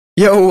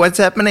Yo, what's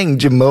happening,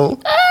 Jamal?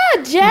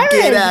 Jared.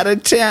 Get out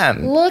of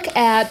town. Look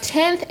out,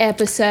 10th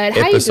episode.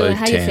 How you doing?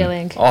 How 10. you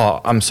feeling?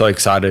 Oh, I'm so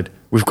excited.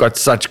 We've got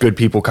such good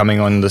people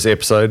coming on this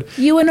episode.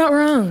 You were not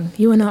wrong.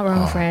 You were not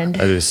wrong, friend.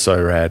 It is so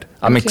rad.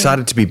 I'm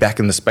excited to be back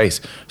in the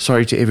space.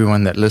 Sorry to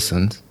everyone that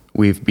listens.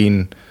 We've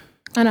been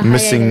On a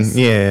missing,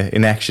 hiatus.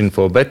 in action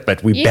for a bit,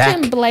 but we're You back.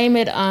 can blame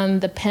it on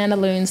the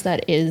pantaloons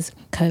that is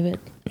COVID.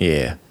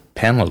 Yeah,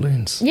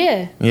 pantaloons.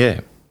 Yeah, Yeah.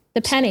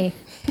 the panty.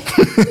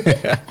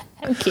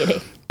 I'm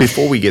kidding.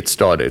 Before we get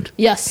started,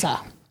 Yes, sir.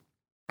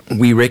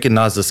 we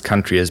recognize this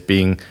country as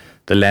being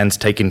the lands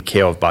taken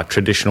care of by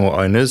traditional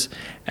owners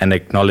and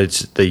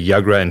acknowledge the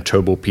Yugra and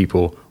Turrbal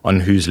people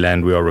on whose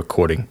land we are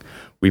recording.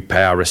 We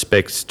pay our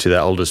respects to the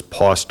elders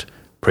past,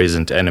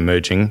 present and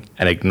emerging,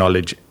 and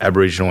acknowledge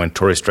Aboriginal and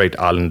Torres Strait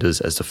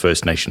Islanders as the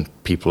First Nation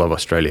people of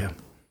Australia.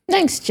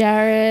 Thanks,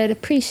 Jared.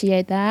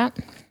 Appreciate that.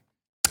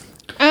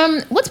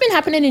 What's been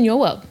happening in your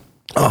world?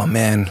 Oh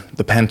man,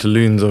 the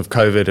pantaloons of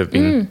COVID have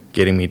been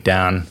getting me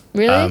down.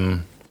 Really?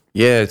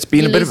 Yeah, it's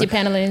been You a bit lose of your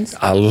pantaloons.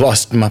 I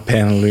lost my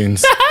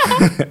pantaloons.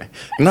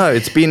 No,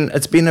 it's been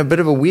a bit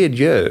of a weird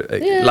year.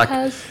 Yeah, like it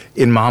has.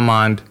 in my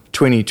mind,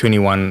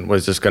 2021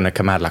 was just going to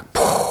come out like,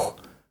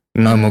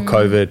 no more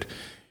COVID,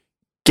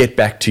 get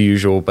back to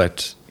usual.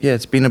 But yeah,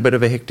 it's been a bit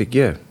of a hectic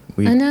year.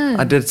 I know.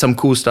 I did some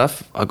cool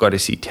stuff. I got to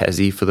see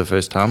Tassie for the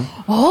first time,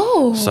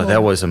 Oh. so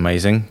that was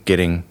amazing.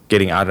 Getting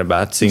out and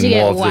about, seeing Did you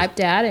more get of the. wiped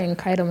out in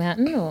Cradle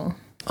Mountain or?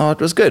 Oh,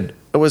 it was good.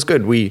 It was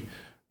good. We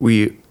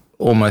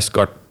almost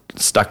got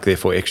stuck there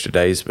for extra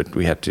days, but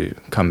we had to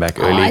come back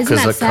early isn't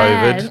because that of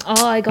COVID. sad?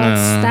 Oh, I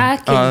got stuck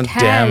in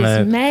damn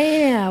it.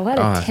 Tasmania. What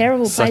a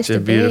terrible place to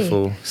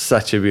be.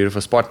 Such a beautiful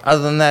spot.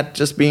 Other than that,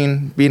 just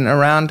being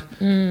around,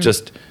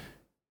 just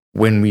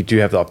when we do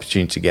have the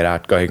opportunity to get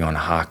out, going on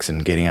hikes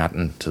and getting out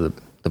into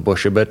the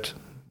bush a bit,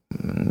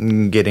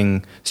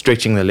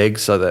 stretching the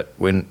legs so that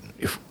when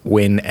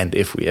and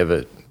if we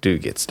ever do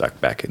get stuck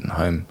back in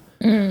home,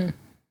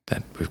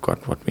 that we've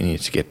got what we need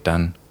to get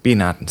done. Been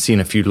out and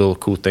seen a few little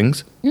cool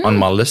things on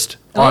my list.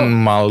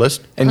 And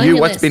On you, your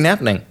what's list. been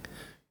happening?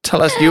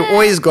 Tell us, you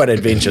always got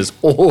adventures.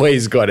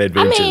 Always got I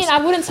adventures. mean,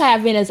 I wouldn't say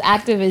I've been as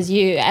active as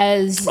you.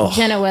 As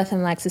Jenna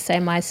Wortham likes to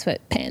say, my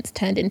sweatpants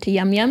turned into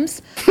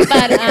yum-yums. But,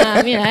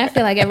 I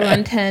feel like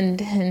everyone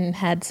turned and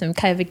had some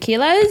COVID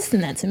kilos,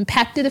 and that's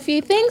impacted a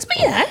few things.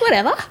 But,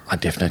 whatever. I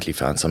definitely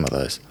found some of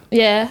those.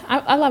 Yeah,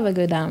 I love a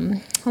good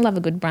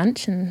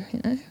brunch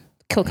and,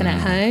 cooking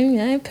at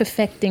home,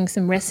 perfecting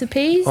some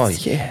recipes. Oh,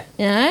 yeah.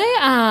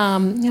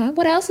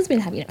 What else has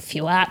been happening? A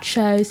few art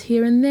shows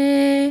here and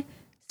there,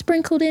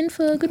 sprinkled in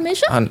for good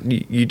measure. And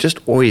you just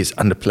always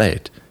underplay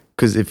it.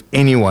 Because if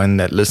anyone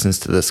that listens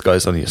to this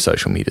goes on your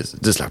social medias,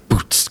 it's just like...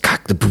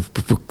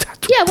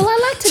 Yeah, well,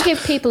 I like to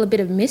give people a bit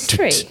of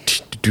mystery.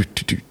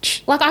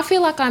 Like, I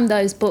feel like I'm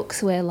those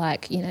books where,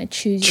 like,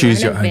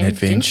 choose your own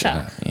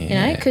adventure.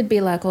 Yeah. It could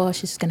be like, oh,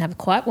 she's just going to have a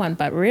quiet one,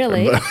 but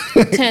really,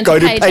 turn Go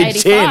to to page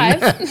page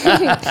 10.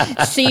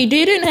 85. So you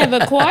didn't have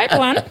a quiet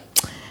one.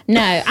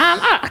 No.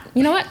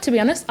 You know what? To be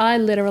honest, I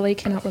literally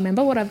cannot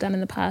remember what I've done in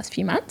the past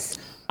few months.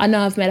 I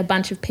know I've met a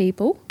bunch of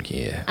people.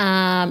 Yeah.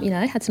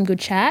 Had some good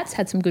chats,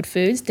 had some good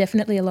foods,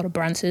 definitely a lot of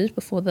brunches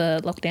before the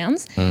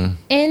lockdowns.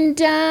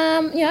 And,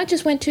 I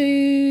just went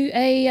to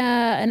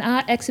an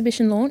art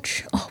exhibition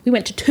launch. Oh, we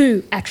went to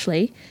two,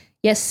 actually.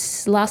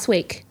 Yes, last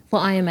week for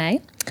IMA.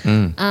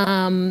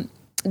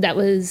 That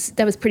was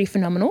pretty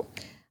phenomenal.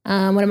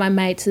 One of my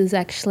mates is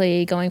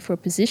actually going for a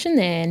position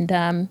there,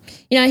 and,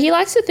 he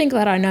likes to think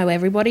that I know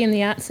everybody in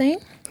the art scene.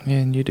 Yeah,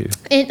 and you do.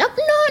 And, no,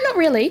 not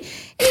really.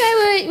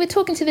 We're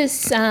talking to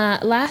this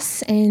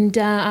lass, and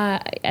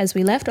as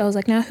we left, I was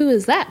like, now, who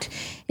is that?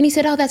 And he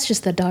said, oh, that's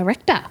just the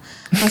director.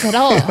 I said,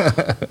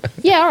 oh,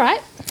 yeah, all right,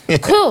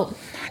 cool.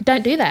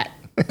 Don't do that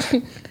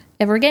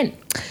ever again.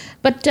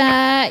 But,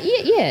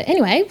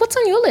 anyway, what's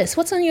on your list?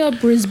 What's on your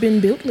Brisbane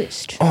built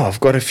list? Oh, I've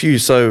got a few.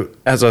 So,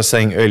 as I was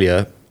saying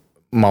earlier,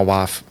 my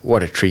wife,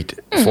 what a treat.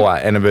 For our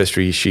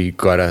anniversary, she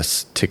got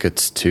us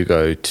tickets to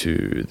go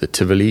to the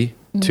Tivoli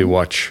to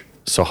watch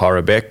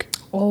Sahara Beck.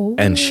 Oh.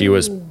 And she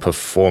was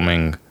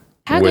performing.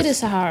 How good is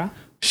Sahara?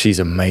 She's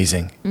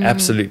amazing.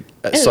 Absolutely.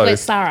 Wait,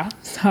 Sarah.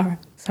 Sorry.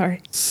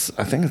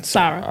 I think it's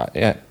Sarah.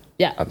 yeah.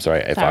 Yeah. I'm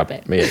sorry. Sarah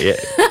Beck. Yeah.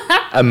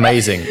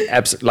 Amazing.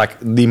 Like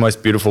the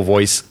most beautiful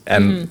voice.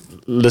 And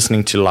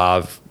listening to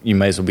live, you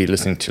may as well be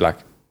listening to like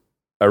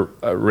a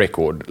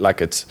record. Like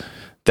it's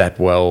that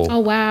well. Oh,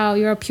 wow.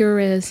 You're a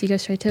purist. You go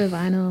straight to the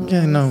vinyl.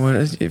 Yeah, no.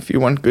 If you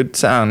want good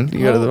sound,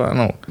 you go to the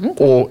vinyl.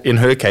 Okay. Or in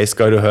her case,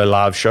 go to her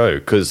live show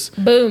because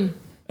boom.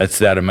 It's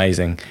that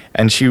amazing.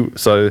 And so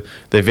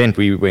the event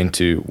we went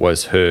to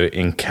was her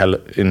in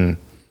calibration.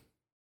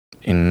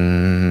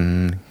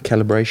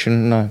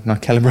 No,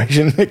 not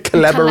calibration.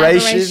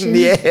 Collaboration.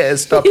 Yeah,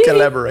 stop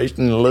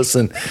collaboration.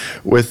 Listen,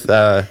 with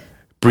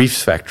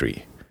Briefs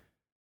Factory.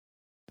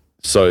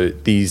 So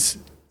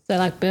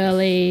like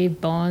Burley,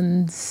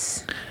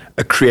 Bonds,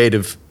 a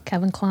creative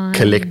Calvin Klein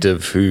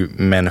collective who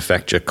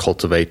manufacture,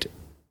 cultivate,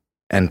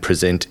 and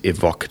present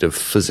evocative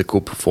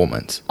physical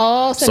performance.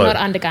 Oh, so not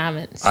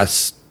undergarments.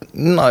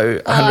 No,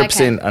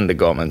 100%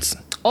 undergarments.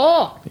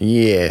 Oh,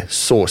 Yeah,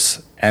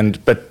 sauce.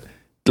 But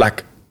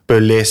like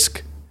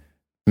burlesque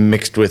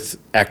mixed with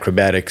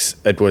acrobatics.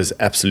 It was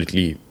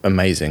absolutely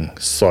amazing.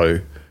 So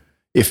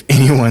if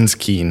anyone's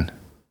keen,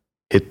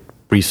 hit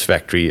Brief's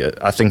Factory.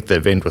 I think the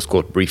event was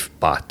called Brief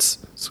Bites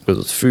because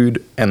it's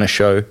food and a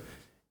show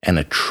and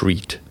a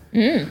treat.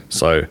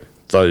 So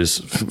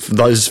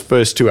those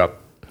first two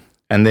up.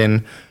 And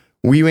then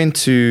we went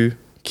to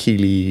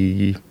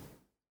Keeley,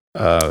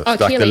 like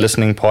Keeley. the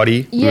listening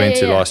party we went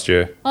to last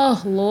year.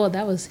 Oh, Lord,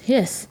 that was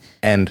hiss.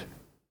 And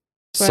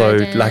so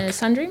like,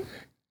 Sundream?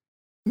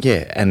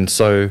 yeah. And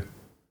so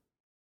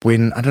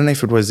when, I don't know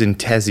if it was in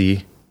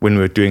Tassie, when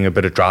we were doing a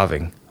bit of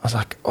driving, I was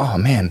like, oh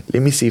man,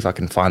 let me see if I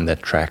can find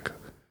that track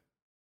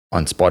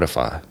on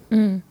Spotify.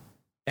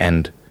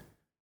 And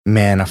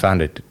man, I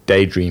found it.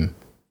 Daydream.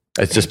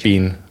 It's just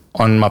been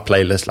on my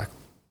playlist, like,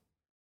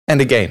 and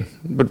again,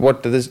 but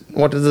what does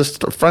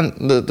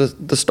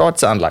the start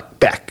sound like?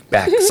 Back.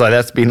 So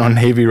that's been on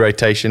heavy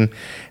rotation.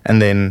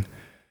 And then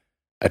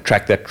a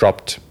track that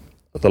dropped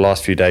the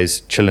last few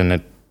days, chilling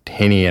at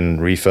Henny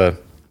and Reefer,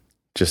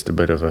 just a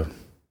bit of a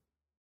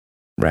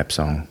rap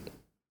song.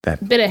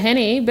 That Bit of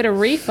Henny, bit of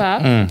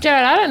Reefer.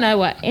 Jared, I don't know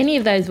what any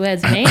of those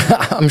words mean.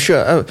 I'm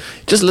sure. Oh,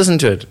 just listen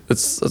to it.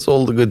 It's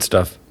all the good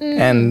stuff.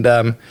 And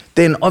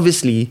then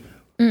obviously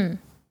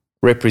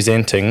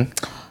representing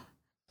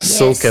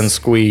Silk and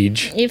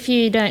Squeege. If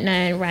you don't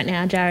know right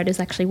now, Jared is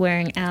actually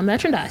wearing our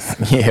merchandise.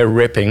 Yeah,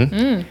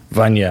 repping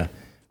Vanya.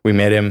 We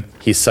met him.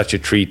 He's such a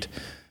treat.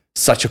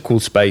 Such a cool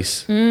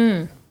space.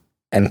 And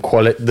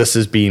this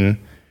has been,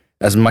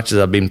 as much as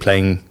I've been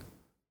playing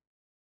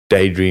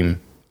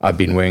Daydream, I've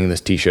been wearing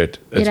this T-shirt.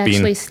 It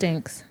actually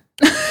stinks.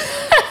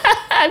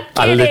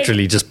 I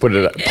literally just pulled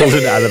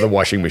it out of the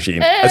washing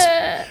machine.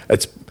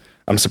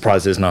 I'm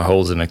surprised there's no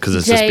holes in it because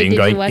it's just been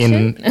going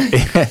in.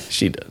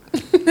 She did.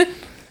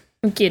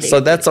 I'm kidding. So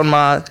that's on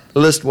my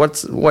list.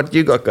 What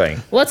you got going?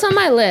 What's on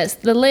my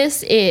list? The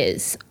list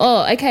is,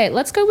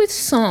 let's go with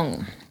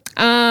song.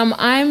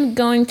 I'm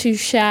going to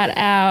shout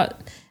out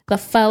the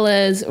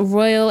fellas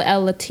Royal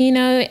El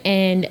Latino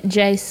and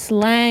Jay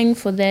Slang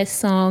for their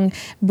song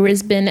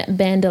Brisbane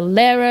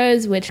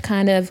Bandoleros, which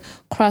kind of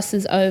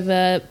crosses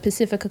over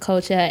Pacifica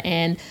culture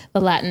and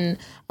the Latin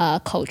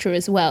culture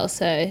as well.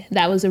 So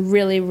that was a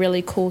really,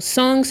 really cool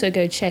song. So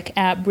go check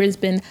out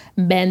Brisbane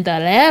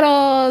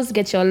Bandoleros.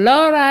 Get your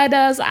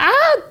lowriders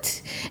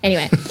out.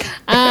 Anyway,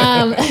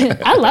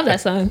 I love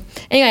that song.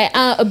 Anyway,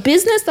 a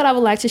business that I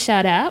would like to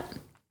shout out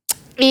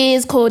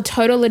is called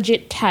Total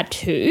Legit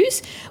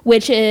Tattoos,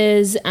 which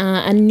is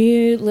a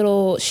new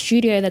little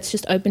studio that's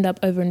just opened up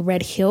over in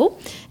Red Hill,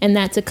 and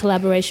that's a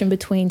collaboration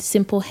between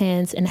Simple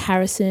Hands and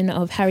Harrison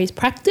of Harry's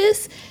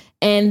Practice,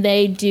 and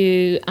they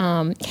do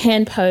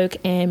hand poke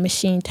and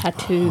machine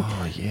tattoo.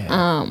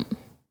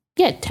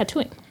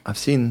 Tattooing. I've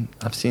seen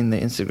the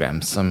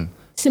Instagram. Some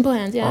Simple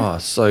Hands, yeah. Oh,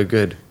 so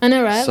good. I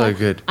know, right? So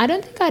good. I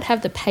don't think I'd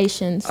have the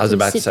patience. I was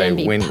about to say,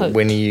 when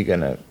are you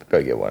gonna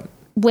go get one?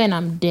 When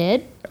I'm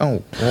dead.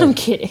 Oh, I'm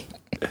kidding.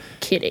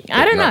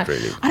 I don't know.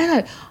 Really. I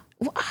don't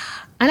know.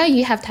 I know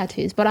you have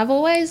tattoos, but I've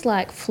always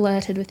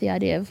flirted with the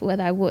idea of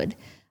whether I would.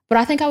 But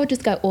I think I would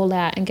just go all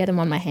out and get them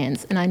on my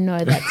hands, and I know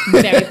that's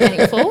very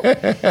painful.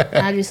 And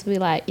I'd just be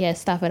like, yeah,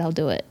 stuff it, I'll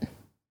do it.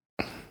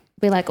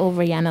 Be like all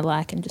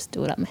Rihanna-like and just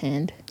do it up my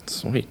hand.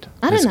 Sweet.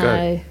 I don't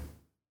know.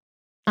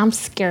 I'm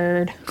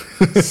scared.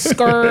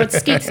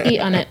 Skeet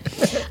on it.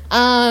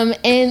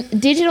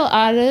 And digital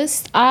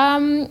artist,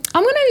 I'm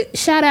going to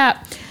shout out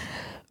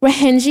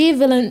Rahenji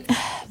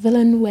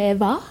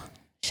Villanueva.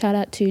 Shout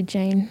out to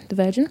Jane the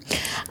Virgin.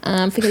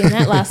 Forgetting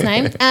that last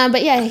name.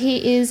 But yeah,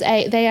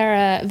 they are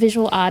a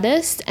visual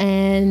artist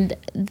and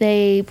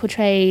they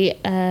portray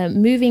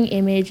moving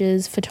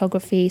images,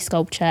 photography,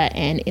 sculpture,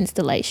 and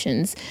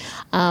installations.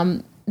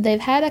 They've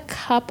had a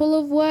couple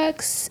of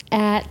works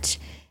at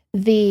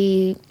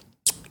the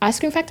Ice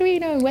Cream Factory,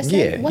 in West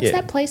End. What's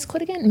that place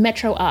called again?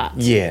 Metro Arts.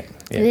 Yeah.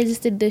 They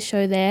just did this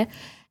show there.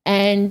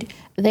 And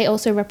they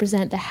also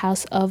represent the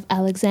House of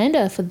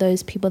Alexander for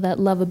those people that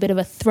love a bit of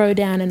a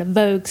throwdown and a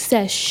Vogue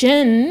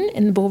session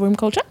in the ballroom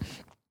culture.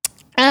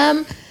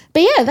 But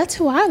yeah, that's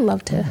who I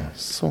love to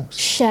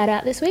shout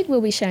out this week.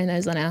 We'll be sharing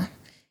those on our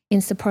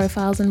Insta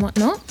profiles and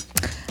whatnot.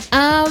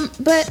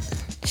 But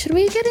should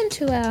we get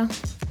into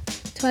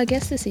our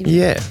guest this evening?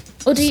 Yeah.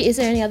 Or is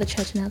there any other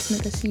church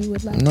announcement that you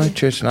would like to? No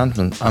church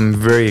announcement. I'm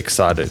very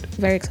excited.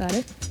 Very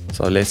excited.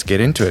 So let's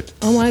get into it.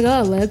 Oh my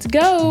God, let's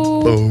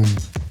go. Boom.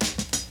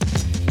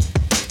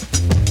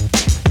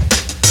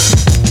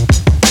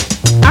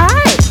 All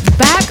right,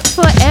 back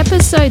for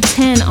episode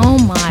 10. Oh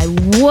my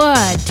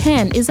word,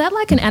 10. Is that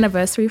like an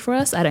anniversary for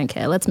us? I don't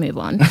care. Let's move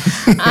on.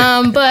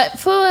 But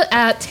for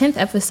our 10th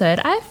episode,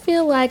 I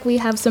feel like we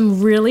have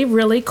some really,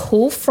 really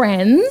cool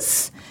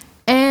friends.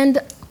 And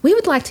we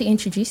would like to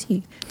introduce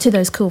you to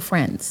those cool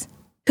friends.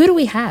 Who do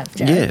we have,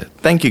 Jared? Yeah,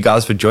 thank you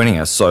guys for joining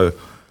us. So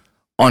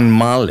on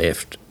my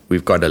left,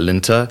 we've got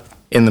Alinta.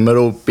 In the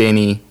middle,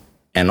 Benny.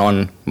 And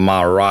on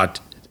my right,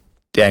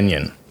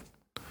 Danyan.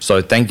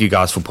 So thank you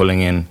guys for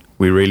pulling in.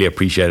 we really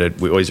appreciate it.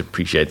 We always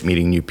appreciate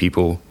meeting new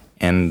people.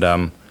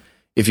 And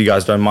if you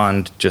guys don't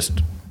mind,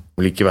 just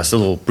will you give us a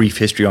little brief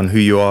history on who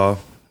you are,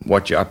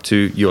 what you're up to,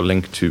 your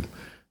link to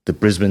the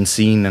Brisbane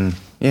scene, and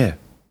take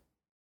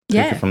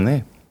it from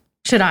there.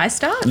 Should I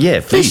start? Yeah,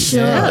 please.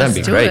 Sure. That'd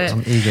be great.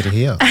 I'm eager to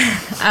hear.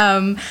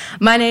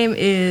 My name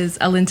is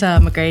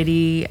Alinta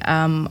McGrady.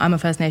 I'm a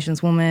First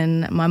Nations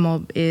woman. My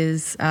mob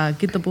is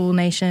Gidlabul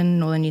Nation,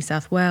 Northern New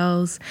South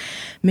Wales,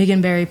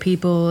 Migginberry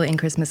people in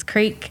Christmas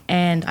Creek,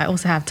 and I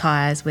also have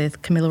ties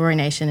with Kamilaroi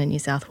Nation in New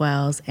South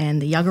Wales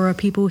and the Yagara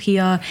people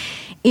here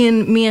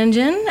in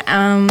Meanjin.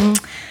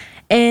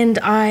 And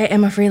I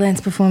am a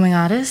freelance performing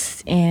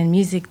artist in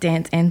music,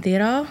 dance and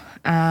theatre.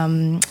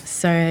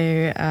 So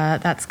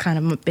that's kind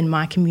of been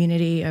my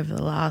community over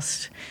the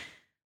last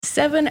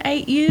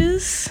 7-8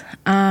 years.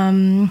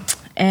 And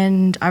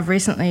I've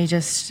recently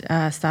just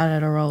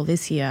started a role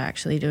this year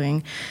actually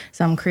doing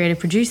some creative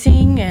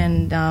producing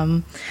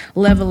and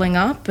levelling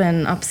up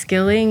and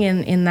upskilling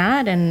in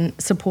that and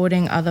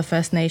supporting other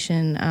First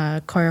Nation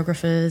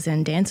choreographers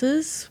and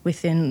dancers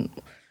within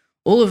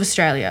all of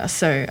Australia.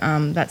 So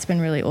that's been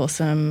really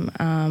awesome.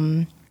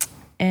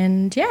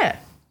 And yeah.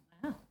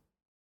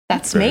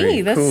 That's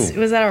Very me. cool.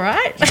 Was that all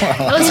right?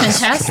 That was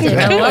fantastic.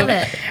 I love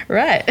it.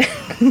 Right.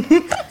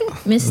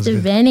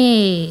 Mr.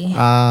 Benny.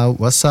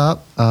 What's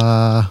up?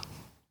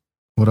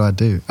 What do I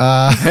do?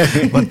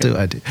 What do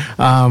I do?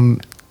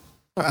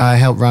 I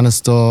help run a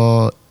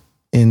store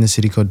in the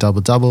city called Double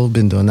Double.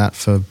 Been doing that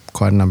for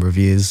quite a number of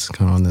years,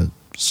 kind of on the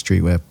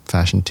streetwear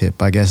fashion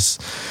tip. I guess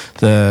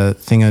the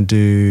thing I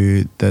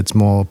do that's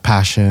more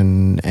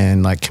passion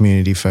and like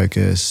community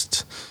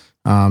focused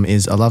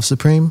is I Love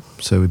Supreme.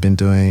 So we've been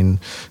doing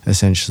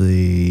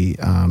essentially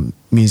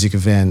music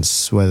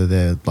events, whether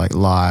they're like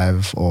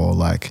live or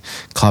like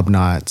club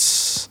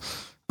nights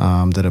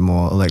that are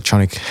more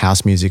electronic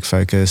house music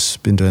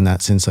focused. Been doing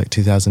that since like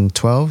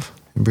 2012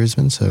 in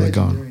Brisbane. So we're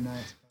going.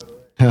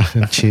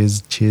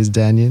 cheers,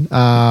 Daniel.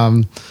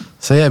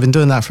 So yeah, I've been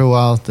doing that for a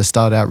while. They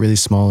started out really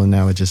small and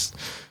now we're just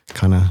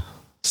kind of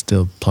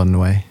still plodding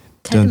away,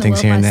 Taking doing the things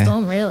world here and by there.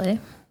 storm, really.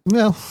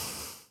 Well,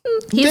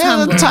 He's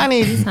humble.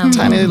 tiny He's humble.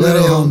 little,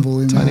 Very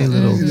humble in tiny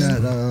little.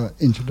 that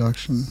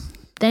introduction.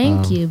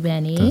 Thank you,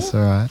 Benny. That's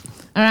all right.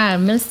 All right,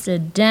 Mr.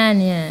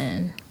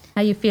 Daniel.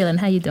 How you feeling?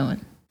 How you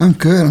doing? I'm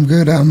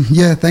good.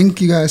 Yeah,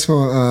 thank you guys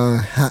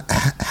for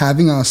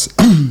having us.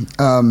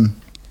 My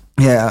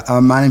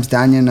name's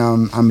Daniel.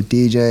 I'm a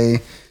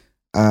DJ.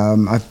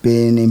 I've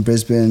been in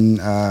Brisbane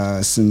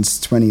since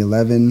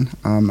 2011.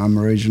 I'm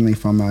originally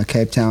from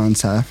Cape Town,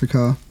 South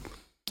Africa.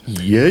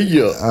 But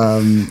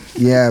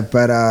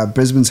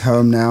Brisbane's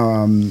home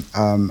now.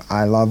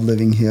 I love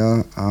living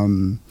here.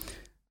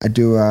 I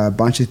do a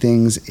bunch of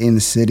things in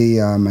the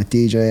city. I'm a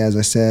DJ, as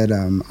I said.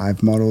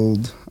 I've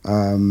modeled.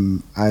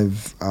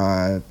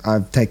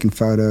 I've taken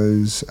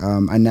photos.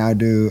 I now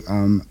do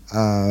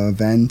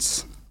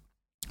events.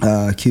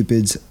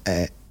 Cupid's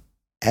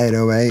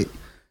 808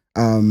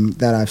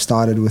 that I've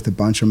started with a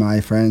bunch of my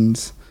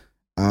friends.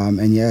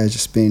 It's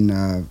just been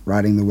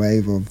riding the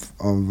wave of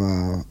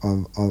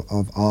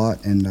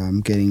art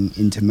and getting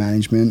into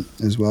management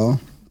as well.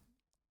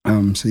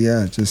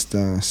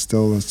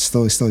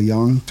 Still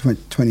young,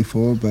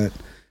 24, but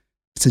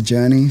it's a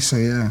journey. So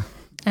yeah,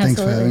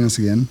 thanks for having us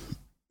again.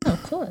 Oh,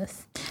 of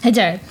course. Hey,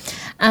 Jared.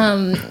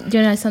 Do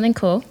you know something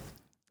cool?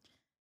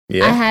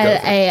 Yeah, I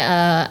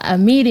had a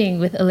meeting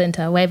with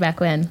Alinta way back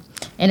when,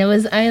 and it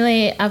was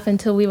only up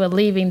until we were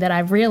leaving that I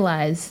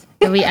realized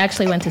that we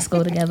actually went to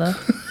school together.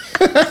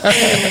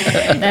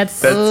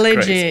 That's legit,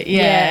 crazy.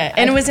 yeah.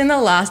 And it was in the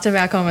last of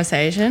our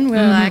conversation. We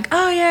were like,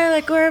 oh yeah,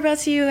 like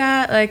whereabouts are you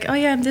at? Like, oh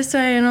yeah, I'm this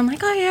way. And I'm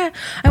like, oh yeah,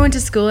 I went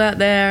to school out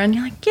there. And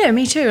you're like, yeah,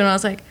 me too. And I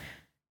was like,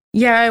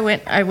 yeah, I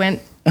went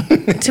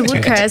to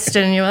Woodcoast.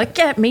 And you were like,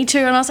 yeah, me too.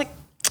 And I was like,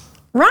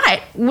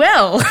 right,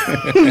 well,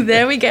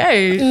 there we go.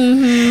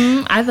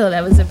 Mm-hmm. I thought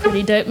that was a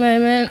pretty dope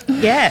moment.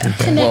 Yeah.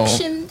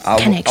 Connections.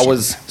 I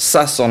was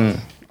sus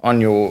on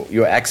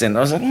your accent. I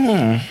was like,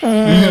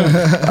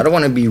 I don't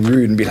want to be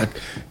rude and be like,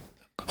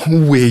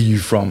 where are you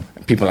from?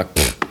 And people are like,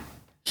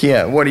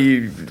 yeah, what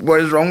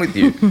is wrong with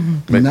you?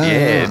 But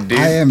dude.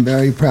 I am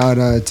very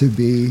proud to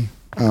be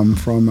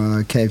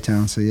from Cape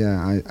Town. So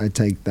yeah, I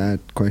take that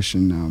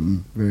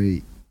question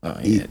very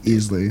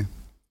easily.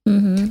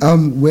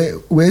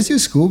 Mm-hmm. Where's your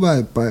school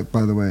by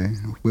the way?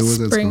 Where was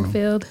that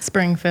school?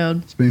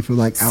 Springfield,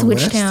 like out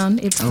west? Switchtown.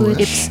 It's Out west.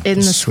 it's in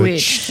the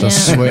switch. The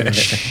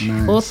switch.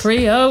 Nice.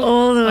 430.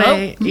 All the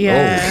way,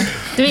 yeah.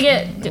 Do we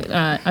get?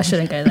 I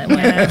shouldn't go that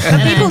way.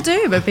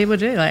 But people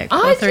do. Like,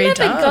 I 4-3 never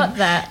dub. got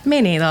that. Me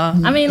neither.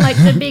 I mean, like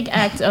the big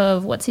act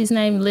of what's his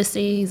name,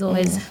 Lissy. He's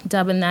always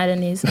dubbing that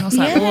in his. And I was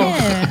like,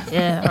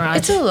 yeah, all right.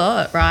 It's a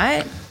lot,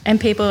 right? And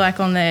people like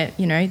on the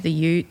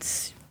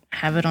utes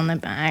have it on their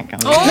back.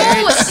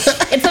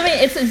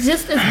 It's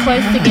just as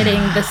close to getting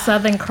the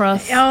Southern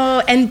Cross.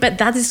 But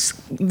that is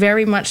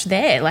very much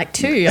there, like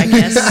too, I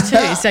guess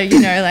too. So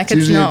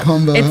it's not.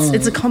 Combo,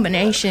 it's a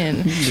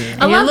combination.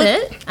 I love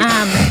it.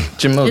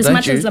 Jamil, as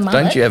much as the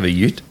mullet. don't you have a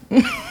ute?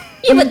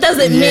 Yeah, but does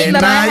it mean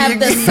that I have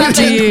the Do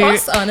Southern you-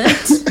 Cross on it?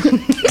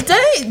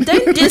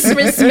 Don't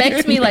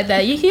disrespect me like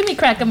that. You hear me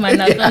cracking my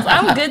knuckles.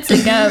 I'm good to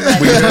go.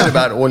 We But heard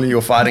about all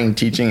your fighting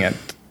teaching at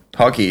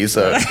hockey,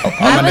 so I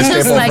I'm would going to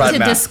just step off like right to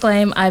now.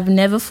 disclaim I've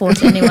never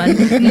fought anyone,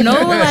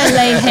 nor will I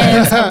lay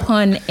hands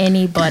upon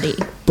anybody.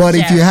 But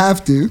if you Jared.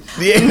 have to,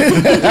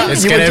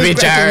 It's going to be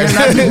Jared.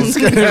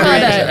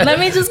 Hold on, let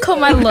me just call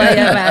my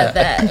lawyer about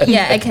that.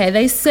 Yeah, okay.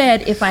 They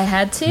said if I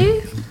had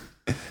to,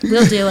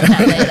 we'll deal with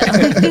that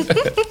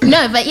later.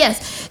 No, but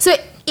yes. So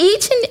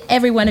each and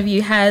every one of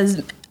you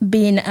has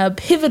been a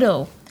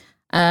pivotal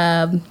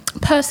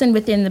person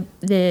within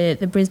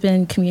the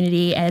Brisbane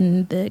community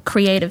and the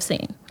creative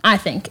scene, I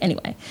think,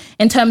 anyway,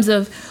 in terms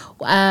of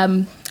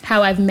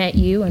how I've met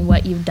you and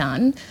what you've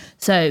done.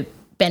 So,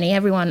 Benny,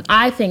 everyone,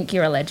 I think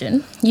you're a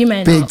legend. You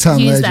may Big not time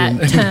use legend.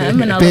 that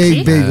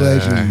terminology. big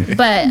legend.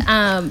 But,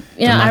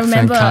 you know, I microphone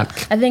remember,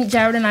 cut. I think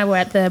Jared and I were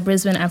at the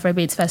Brisbane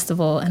Afrobeats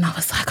Festival, and I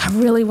was like, I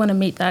really want to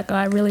meet that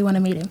guy. I really want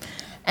to meet him.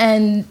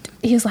 And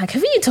he was like, who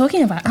are you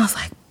talking about? And I was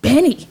like,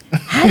 Benny.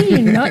 How do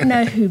you not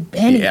know who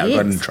Benny Yeah, I is?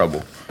 got in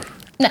trouble.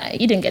 No,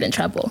 you didn't get in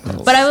trouble.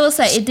 But I will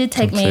say it did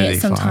take me Completely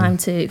some fine. time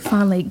to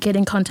finally get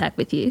in contact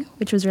with you,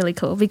 which was really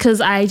cool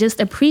because I just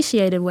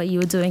appreciated what you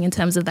were doing in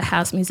terms of the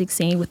house music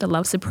scene with the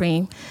Love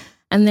Supreme.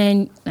 And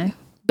then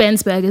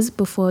Ben's Burgers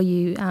before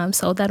you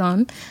sold that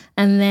on,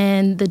 and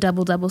then the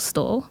Double Double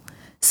store.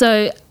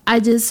 So I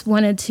just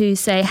wanted to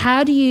say,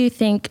 how do you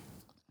think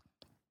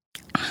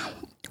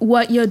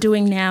what you're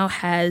doing now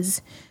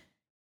has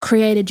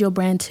created your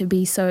brand to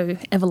be so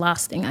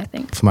everlasting, I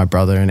think? For my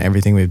brother, and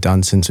everything we've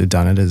done since we've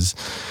done it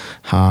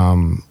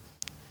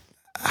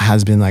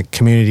has been like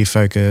community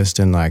focused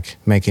and like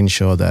making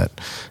sure that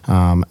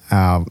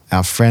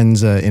our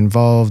friends are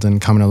involved and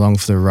coming along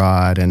for the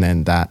ride, and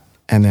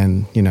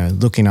then you know,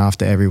 looking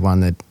after everyone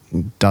that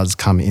does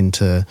come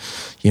into,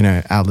 you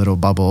know, our little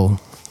bubble,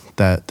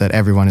 that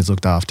everyone is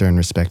looked after and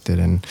respected,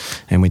 and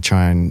we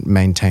try and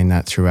maintain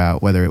that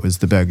throughout, whether it was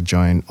the burger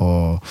joint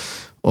or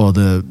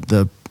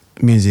the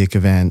music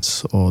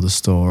events or the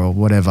store or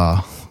whatever.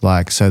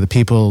 Like, so the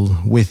people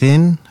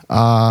within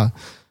are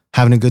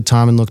having a good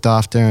time and looked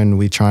after, and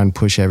we try and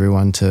push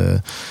everyone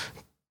to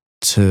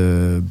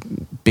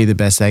be the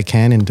best they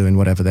can in doing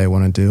whatever they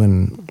want to do,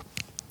 and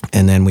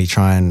then we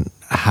try and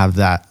have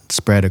that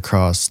spread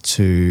across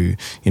to,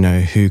 you know,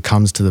 who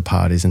comes to the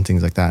parties and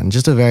things like that, and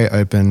just a very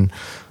open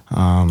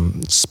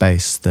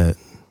space that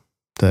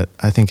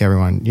I think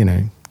everyone, you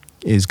know,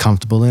 is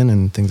comfortable in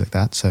and things like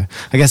that. So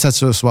I guess that's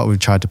just what we've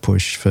tried to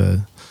push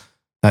for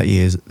that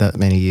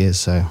many years.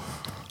 So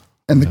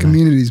And the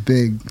community's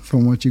big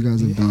from what you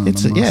guys have done.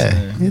 it's I must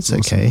say. it's awesome.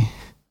 okay.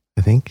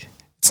 I think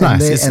it's And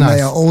nice. They, It's and nice.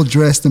 they are all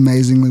dressed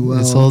amazingly well.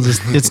 It's all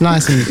just, it's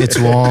nice and it's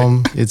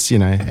warm. It's, you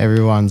know,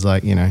 everyone's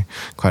like, you know,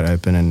 quite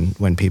open. And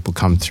when people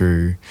come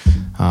through,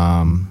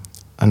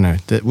 I don't know,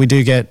 that we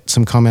do get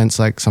some comments,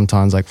 like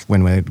sometimes like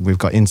when we've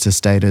got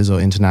Insta-staters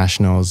or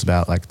internationals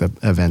about like the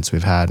events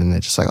we've had, and they're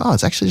just like, oh,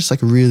 it's actually just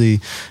like a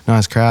really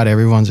nice crowd.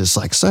 Everyone's just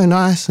like so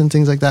nice and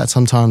things like that.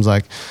 Sometimes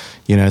like,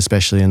 you know,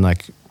 especially in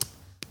like,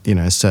 you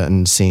know,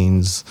 certain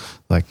scenes,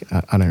 like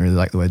I don't really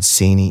like the word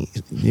sceney,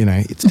 you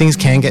know, things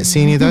can get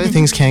sceney though,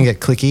 things can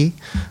get cliquey,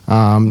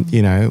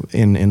 you know,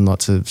 in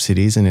lots of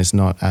cities, and it's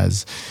not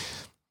as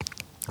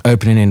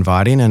open and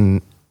inviting,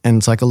 and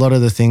it's like a lot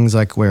of the things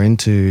like we're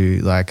into,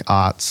 like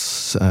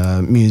arts,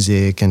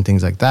 music and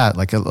things like that,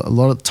 like a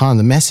lot of the time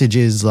the message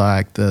is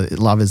like the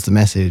love is the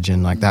message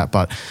and like that,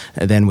 but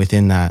then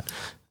within that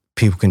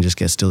people can just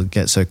still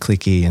get so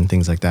cliquey and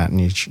things like that,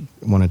 and you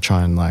want to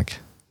try and like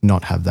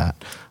not have that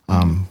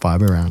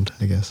vibe around,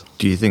 I guess.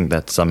 Do you think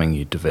that's something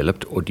you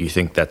developed, or do you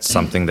think that's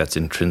something that's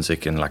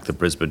intrinsic in like the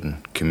Brisbane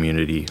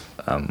community?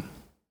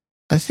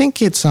 I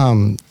think it's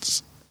something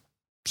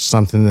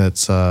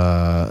that's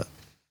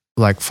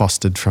like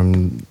fostered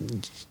from,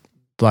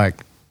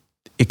 like,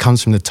 it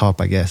comes from the top,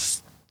 I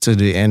guess, to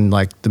the end,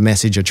 like the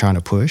message you're trying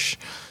to push,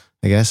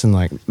 I guess, and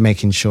like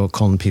making sure,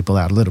 calling people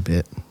out a little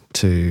bit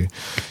to,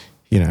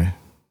 you know,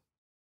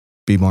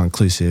 be more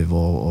inclusive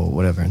or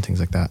whatever and things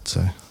like that.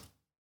 So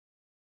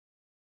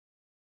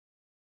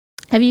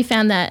Have you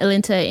found that,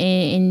 Alinta,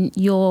 in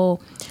your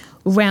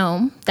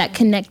realm, that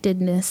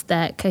connectedness,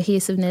 that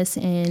cohesiveness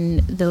in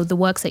the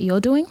works that you're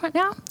doing right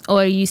now?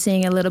 Or are you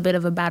seeing a little bit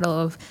of a battle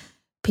of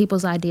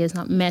people's ideas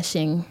not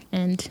meshing?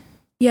 And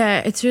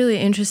Yeah, it's really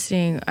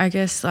interesting. I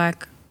guess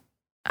like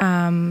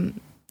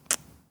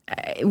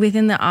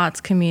within the arts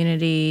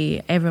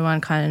community,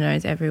 everyone kind of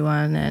knows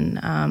everyone,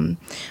 and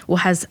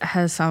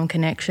has some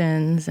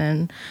connections,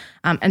 and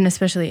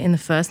especially in the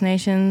First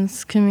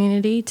Nations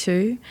community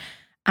too.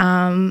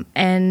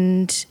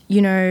 And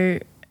you know,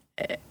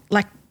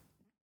 like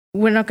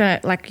we're not gonna,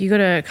 like, you got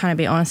to kind of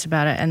be honest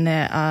about it. And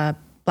there are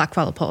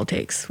blackfellow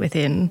politics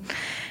within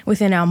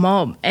our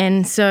mob,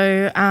 and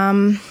so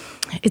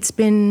it's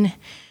been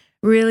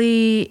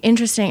really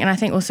interesting. And I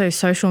think also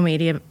social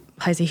media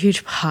plays a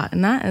huge part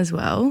in that as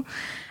well.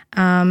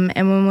 And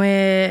when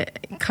we're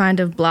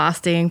kind of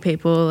blasting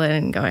people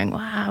and going,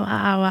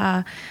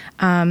 wow,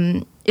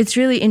 it's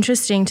really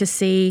interesting to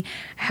see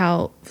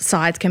how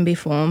sides can be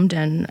formed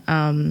and,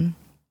 I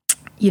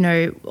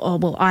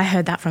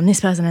heard that from this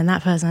person and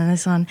that person and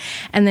this one.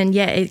 And then,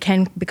 it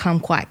can become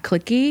quite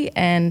cliquey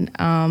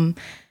and,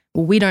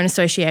 we don't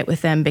associate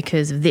with them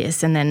because of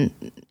this and then,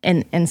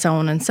 and so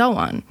on and so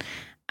on.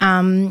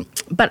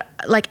 But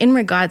like in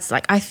regards,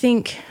 like I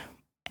think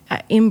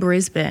in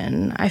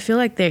Brisbane, I feel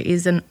like there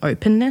is an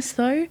openness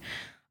though.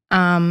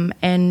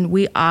 And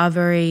we are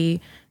very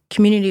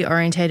community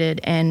orientated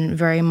and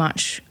very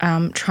much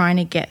trying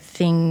to get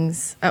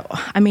things.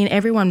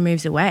 Everyone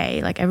moves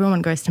away. Like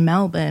everyone goes to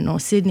Melbourne or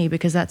Sydney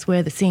because that's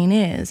where the scene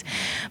is.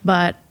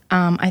 But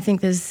I think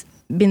there's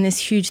been this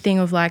huge thing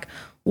of like,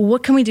 well,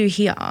 what can we do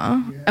here,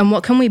 and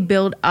what can we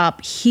build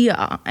up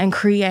here and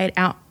create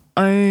our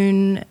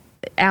own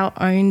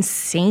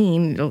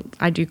scene.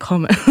 I do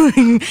comment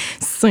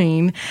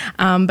scene,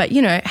 but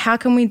how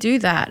can we do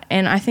that?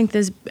 And I think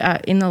there's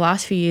in the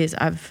last few years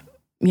I've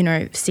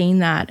seen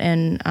that,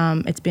 and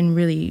it's been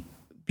really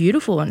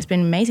beautiful and it's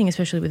been amazing,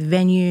 especially with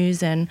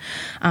venues and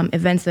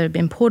events that have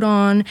been put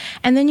on.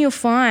 And then you'll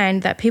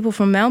find that people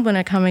from Melbourne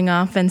are coming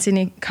up and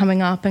Sydney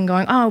coming up and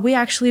going, oh, we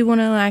actually want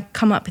to like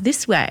come up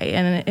this way,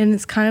 and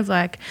it's kind of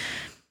like,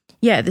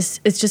 it's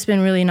just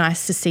been really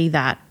nice to see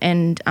that.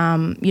 And,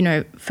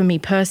 for me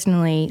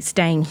personally,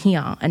 staying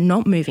here and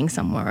not moving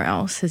somewhere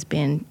else has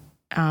been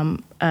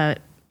a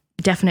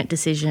definite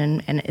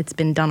decision, and it's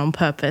been done on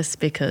purpose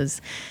because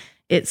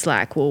it's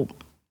like, well,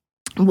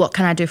 what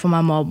can I do for my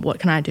mob? What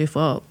can I do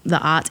for the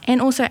arts?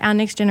 And also our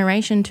next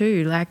generation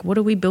too. Like, what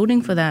are we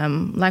building for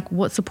them? Like,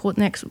 what support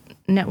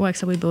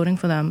networks are we building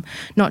for them?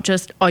 Not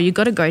just, you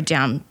got to go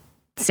down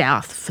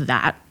south for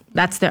that.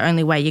 That's the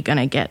only way you're going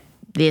to get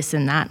this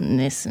and that and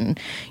this and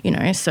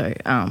so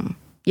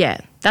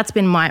that's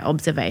been my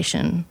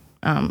observation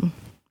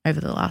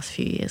over the last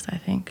few years, I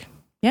think.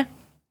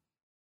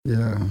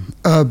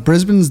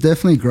 Brisbane's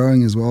definitely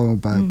growing as well,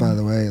 by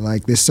the way.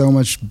 Like there's so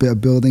much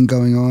building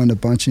going on, a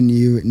bunch of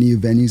new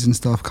venues and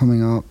stuff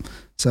coming up,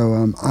 so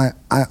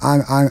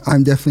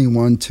I'm definitely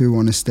one to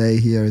want to stay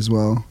here as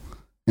well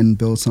and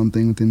build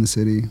something within the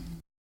city.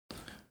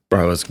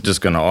 Bro, I was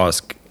just going to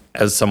ask,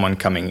 as someone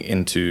coming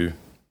into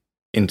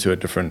a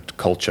different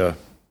culture,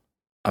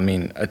 I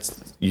mean,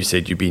 you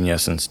said you've been here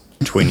since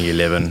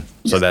 2011,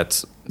 so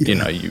that's,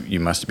 you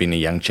must have been a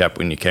young chap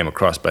when you came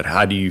across, but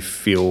how do you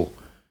feel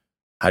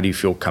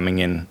coming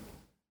in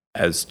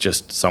as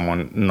just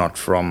someone not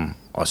from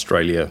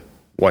Australia?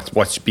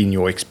 What's been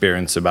your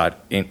experience about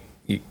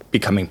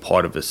becoming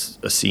part of a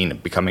scene,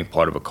 becoming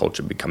part of a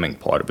culture, becoming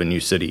part of a new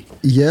city?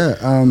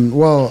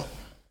 Well,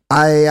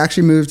 I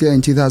actually moved here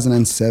in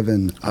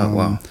 2007. Oh,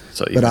 wow.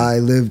 But I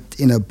lived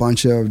in a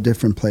bunch of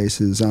different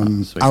places.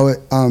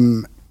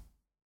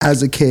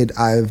 As a kid,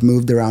 I've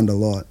moved around a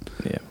lot.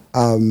 Yeah.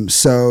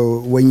 So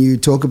when you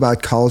talk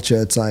about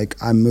culture, it's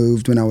like I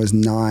moved when I was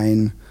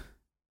 9,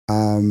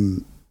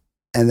 and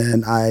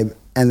then I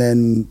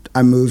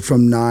moved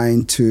from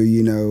 9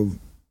 to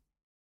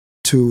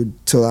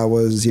till I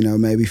was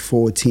maybe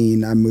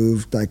 14. I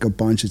moved like a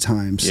bunch of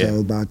times,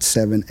 so about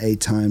 7-8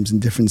 times in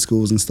different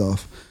schools and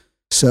stuff.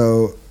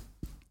 So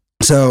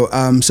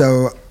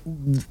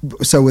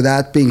with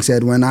that being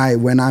said, when I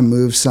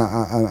move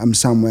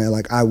somewhere,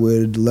 like I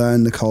would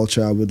learn the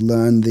culture, I would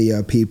learn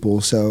the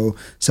people. So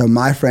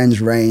my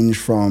friends range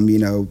from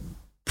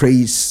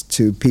priests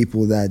to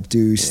people that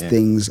do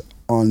things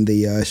on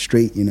the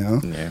street,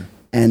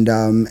 and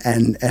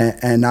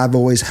I've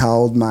always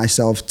held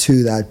myself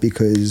to that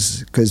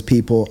because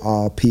people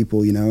are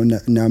people,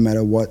 no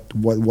matter what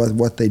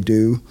they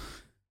do.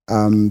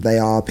 They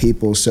are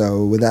people.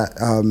 So with that,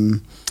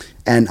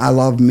 and I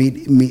love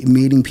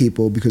meeting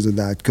people because of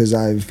that. Because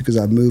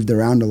I've moved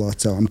around a lot,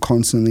 so I'm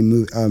constantly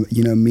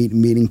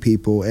meeting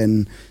people,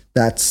 and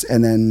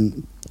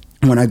then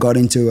when I got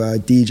into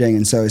DJing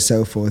and so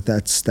forth,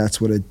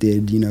 that's what it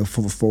did.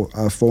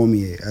 For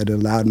me, it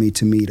allowed me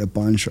to meet a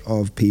bunch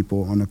of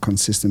people on a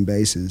consistent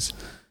basis,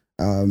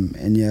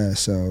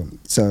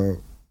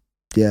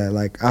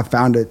 like I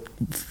found it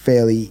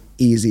fairly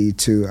easy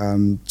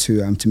to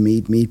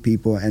meet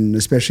people, and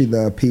especially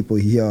the people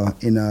here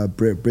in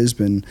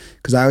Brisbane,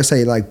 because I always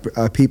say like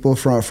people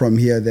from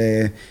here,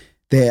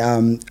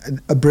 Brisbane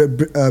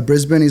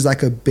is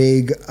like a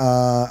big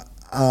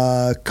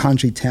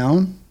country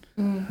town,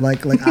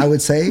 like I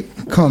would say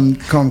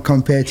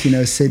compared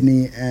to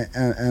Sydney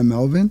and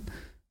Melbourne.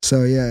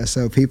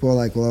 So people are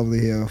like lovely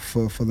here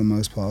for the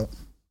most part.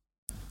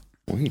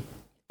 Sweet.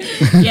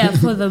 Yeah,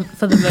 for the most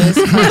part.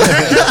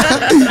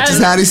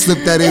 Just how do you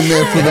slip that in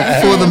there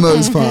for the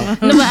most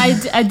part? No,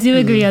 but I do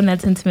agree on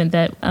that sentiment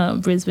that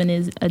Brisbane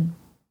is a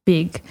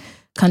big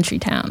country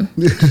town.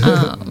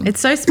 It's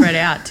so spread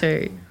out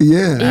too.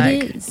 Yeah,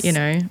 it is.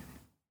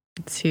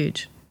 It's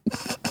huge.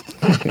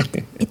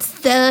 It's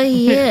so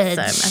huge.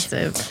 It's so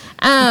massive.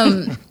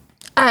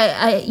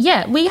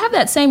 We have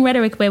that same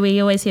rhetoric where we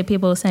always hear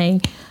people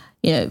saying,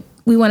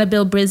 we want to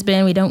build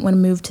Brisbane, we don't want to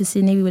move to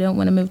Sydney, we don't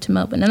want to move to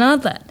Melbourne, and all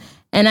that.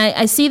 And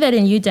I see that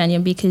in you,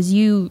 Daniel, because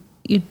you're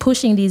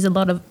pushing a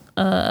lot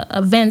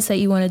events that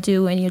you want to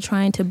do and you're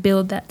trying to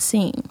build that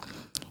scene.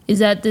 Is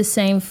that the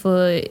same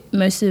for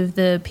most of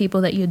the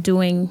people that you're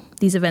doing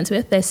these events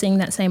with? They're seeing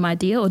that same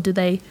idea, or do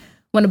they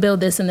want to build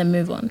this and then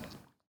move on?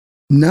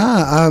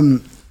 Nah,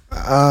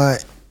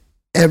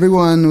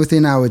 everyone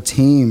within our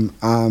team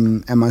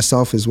and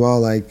myself as well,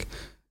 like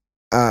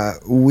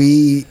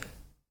every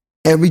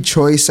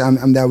choice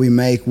that we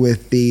make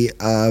with the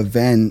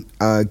event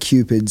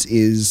Cupids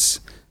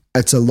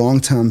it's a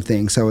long-term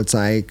thing. So it's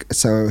like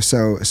so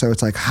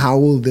it's like, how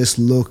will this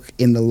look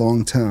in the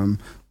long term?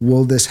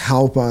 Will this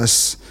help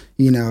us,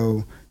 in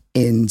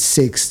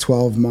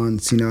 6-12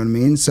 months? You know what I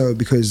mean? So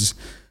because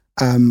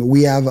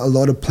we have a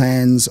lot of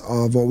plans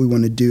of what we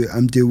want to do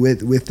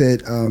with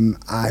it.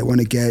 I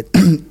want to get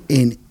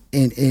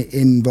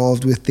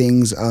involved with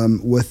things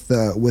with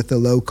the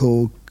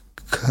local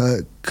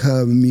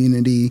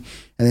community,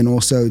 and then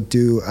also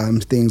do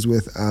things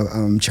with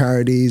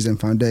charities and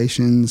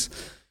foundations,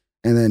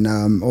 and then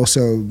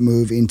also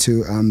move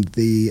into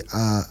the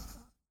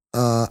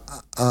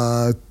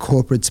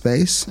corporate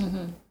space.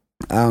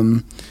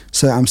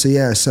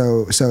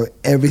 So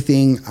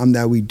everything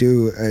that we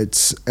do,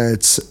 it's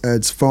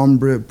from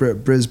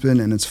Brisbane,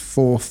 and it's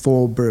for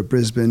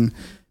Brisbane,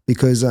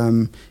 because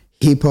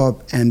hip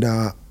hop and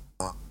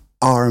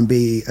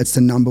R&B, it's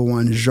the number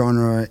one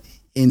genre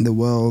in the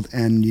world,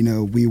 and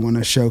we want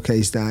to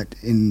showcase that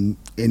in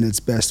its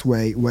best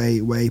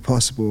way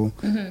possible.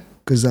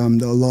 Because a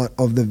lot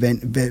of the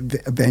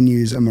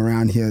venues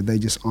around here, they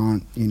just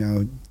aren't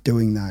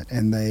doing that,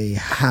 and they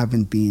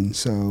haven't been.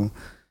 So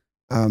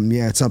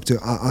it's up to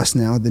us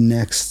now, the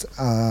next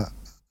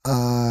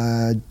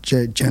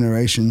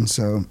generation.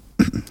 So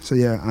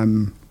yeah,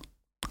 I'm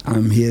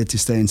here to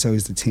stay, and so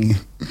is the team.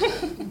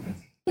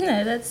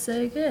 No, that's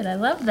so good. I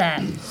love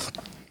that.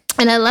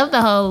 And I love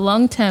the whole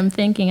long-term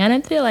thinking. I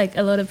don't feel like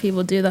a lot of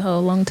people do the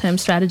whole long-term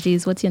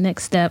strategies. What's your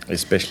next step?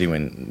 Especially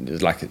when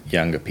there's like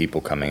younger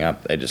people coming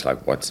up, they're just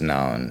like, what's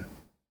now? And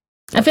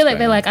I feel like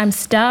they're like, I'm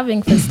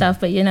starving for stuff,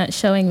 but you're not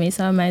showing me,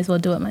 so I may as well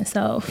do it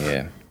myself.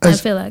 Yeah. I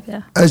feel like,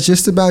 yeah. It's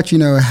just about,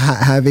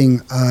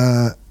 having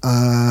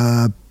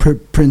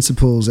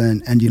principles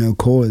and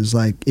cause.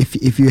 Like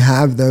if you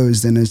have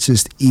those, then it's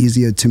just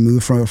easier to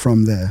move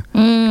from there.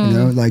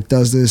 Like,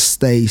 does this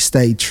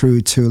stay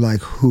true to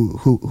like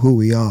who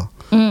we are?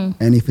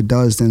 And if it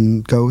does,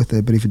 then go with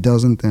it. But if it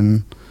doesn't,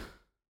 then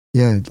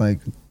yeah, like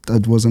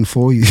that wasn't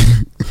for you.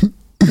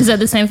 Is that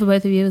the same for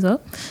both of you as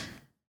well?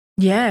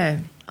 Yeah,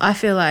 I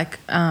feel like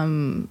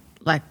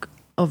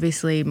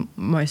obviously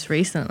most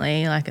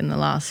recently, like in the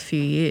last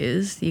few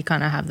years, you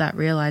kind of have that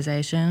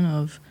realization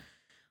of,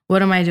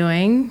 what am I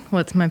doing?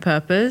 What's my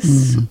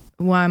purpose?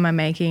 Why am I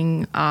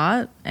making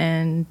art?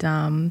 And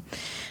I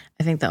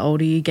think the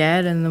older you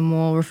get and the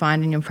more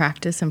refined in your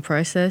practice and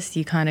process,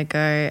 you kind of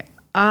go,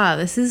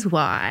 this is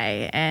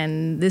why,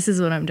 and this is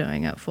what I'm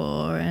doing it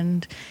for.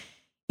 And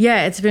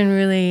yeah, it's been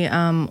really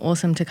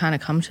awesome to kind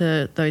of come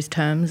to those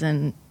terms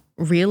and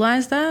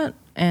realize that.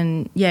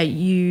 And yeah,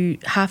 you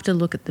have to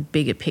look at the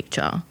bigger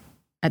picture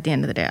at the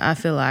end of the day. I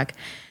feel like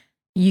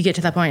you get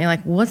to that point, you're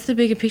like, what's the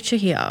bigger picture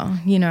here?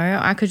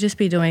 I could just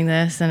be doing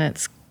this and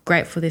it's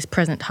great for this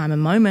present time and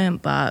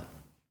moment, but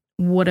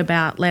what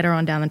about later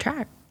on down the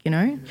track,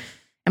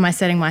 Am I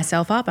setting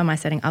myself up? Am I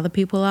setting other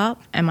people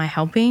up? Am I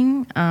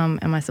helping?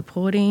 Am I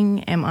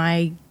supporting?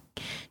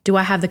 Do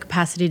I have the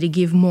capacity to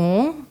give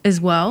more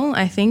as well?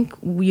 I think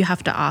you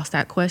have to ask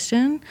that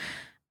question.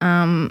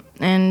 And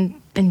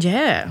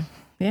yeah,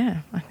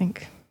 I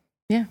think,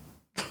 yeah.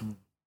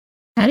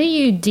 How do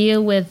you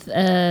deal with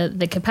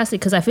the capacity?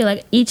 Because I feel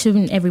like each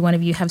and every one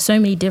of you have so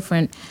many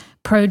different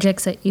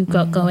projects that you've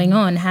got going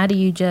on. How do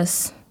you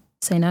just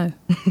say no?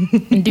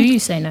 And do you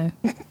say no?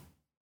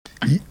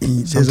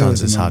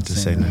 Sometimes it's hard to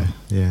say no.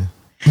 Yeah.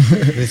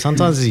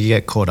 Sometimes you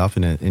get caught up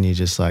in it and you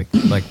just like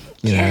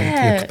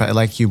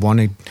you want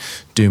to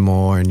do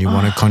more and you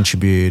want to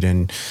contribute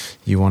and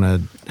you want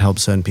to help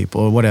certain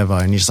people or whatever,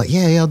 and you're just like,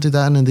 yeah, I'll do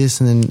that and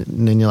this, and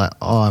then you're like,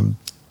 I'm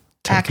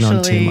taking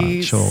on too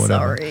much or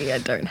whatever. Sorry, I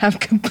don't have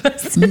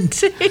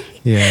capacity.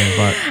 Yeah,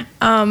 but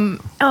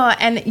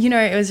and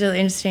it was really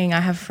interesting.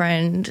 I have a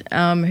friend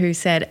who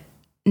said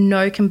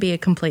no can be a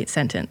complete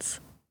sentence.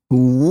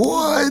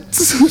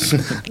 What?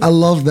 I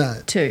love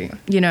that. Too,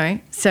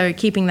 so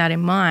keeping that in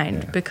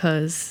mind,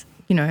 because,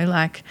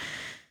 like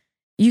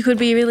you could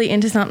be really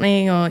into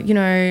something or,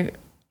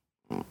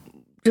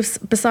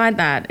 just beside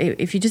that,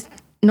 if you're just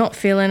not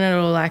feeling it,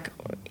 or like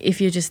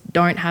if you just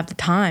don't have the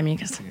time, you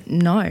just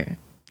no.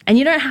 And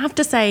you don't have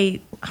to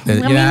say, you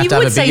don't have to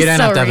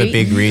have a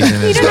big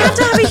reason. You don't have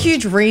to have a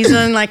huge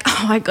reason like,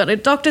 I got a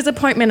doctor's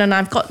appointment and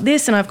I've got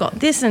this and I've got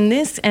this and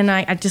this and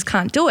I just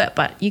can't do it.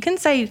 But you can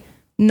say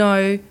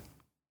no,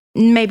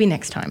 maybe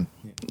next time,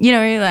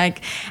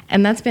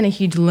 and that's been a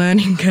huge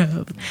learning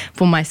curve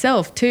for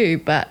myself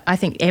too. But I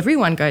think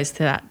everyone goes to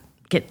that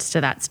gets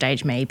to that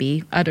stage,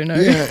 maybe. I don't know.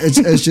 Yeah,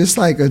 it's just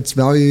like it's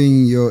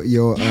valuing your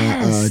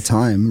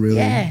time, really.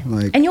 Yeah,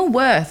 Like, and your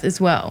worth as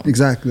well.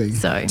 exactly.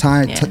 So,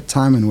 time yeah.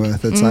 time and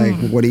worth. It's like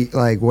what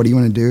do you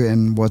want to do,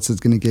 and what's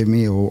it going to give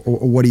me, or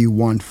what do you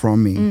want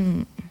from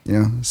me? You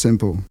know,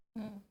 simple.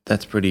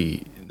 That's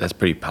pretty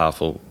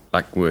powerful.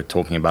 Like we were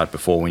talking about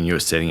before when you were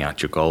setting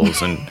out your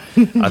goals, and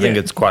I think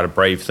it's quite a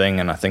brave thing,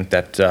 and I think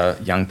that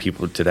young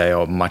people today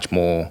are much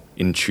more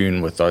in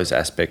tune with those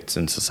aspects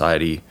in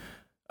society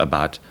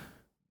about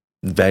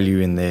value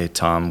in their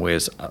time.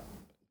 Whereas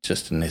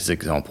just in this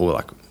example,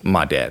 like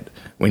my dad,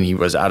 when he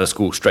was out of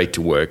school straight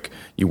to work,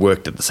 you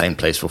worked at the same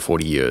place for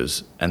 40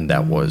 years, and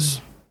that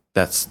was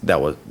but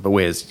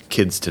whereas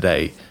kids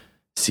today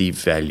see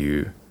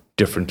value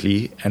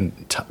differently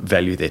and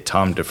value their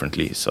time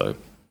differently. So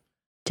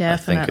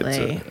Definitely. I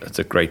think it's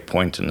a great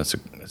point, and it's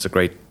a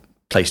great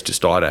place to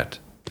start at.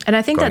 And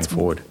I think going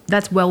forward.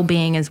 That's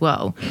well-being as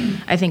well.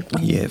 I think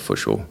Yeah, for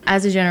sure.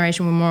 as a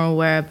generation, we're more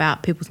aware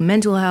about people's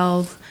mental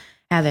health,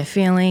 how they're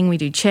feeling. We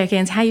do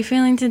check-ins. How you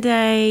feeling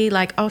today?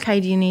 Like, okay,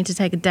 do you need to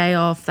take a day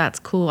off? That's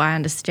cool. I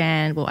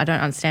understand. Well, I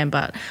don't understand,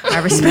 but I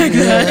respect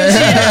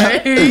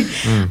that. You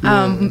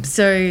know?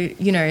 So,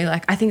 you know,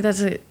 like, I think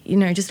that's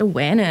just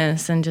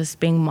awareness and just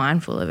being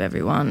mindful of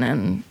everyone,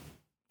 and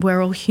we're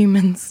all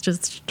humans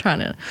just trying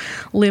to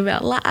live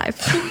our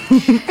life.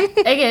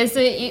 Okay,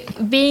 so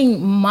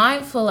being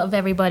mindful of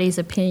everybody's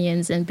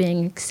opinions and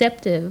being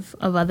acceptive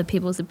of other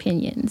people's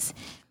opinions,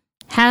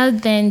 how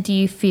then do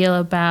you feel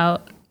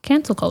about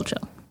cancel culture?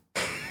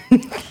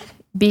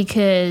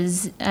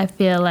 Because I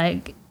feel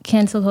like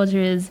cancel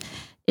culture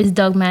is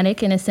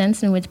dogmatic in a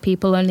sense in which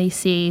people only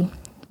see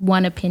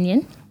one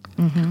opinion,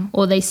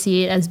 or they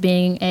see it as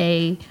being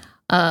a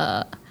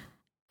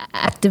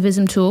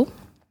activism tool,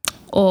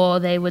 or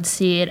they would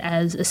see it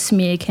as a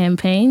smear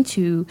campaign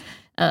to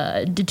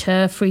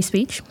deter free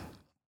speech.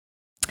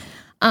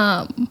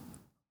 How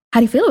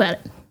do you feel about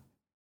it?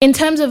 In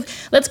terms of,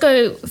 let's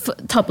go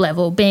top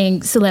level,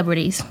 being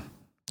celebrities.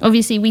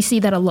 Obviously, we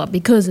see that a lot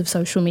because of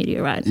social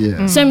media, right?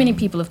 Yeah. So many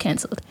people have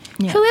cancelled.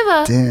 Yeah.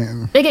 However,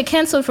 Damn. they get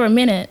cancelled for a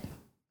minute,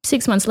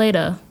 6 months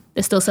later,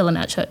 they're still selling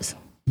out shows.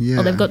 Yeah.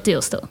 Or they've got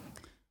deals still.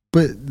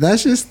 But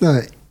that's just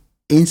the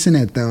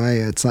internet, though.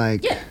 Eh? It's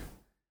like,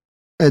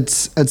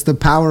 it's the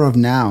power of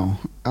now.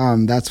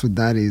 That's what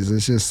that is.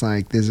 It's just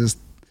like there's just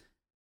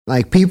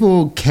like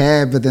people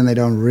care, but then they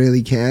don't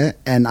really care.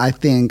 And I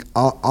think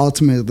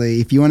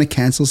ultimately, if you want to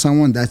cancel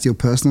someone, that's your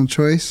personal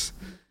choice.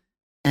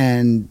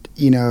 And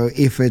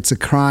if it's a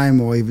crime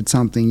or if it's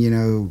something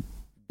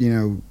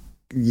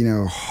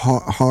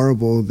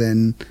horrible,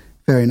 then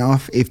fair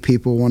enough. If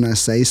people want to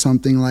say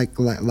something like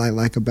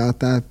about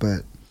that,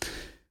 but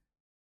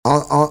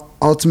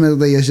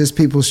ultimately it's just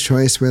people's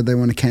choice whether they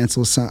want to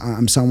cancel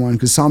someone,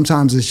 because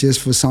sometimes it's just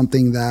for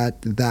something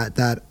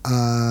that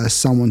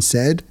someone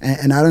said,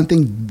 and I don't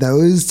think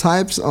those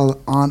types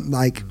aren't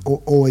like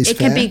always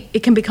fair.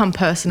 It can become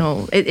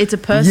personal. It's a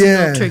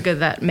personal trigger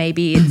that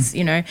maybe it's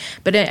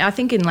but I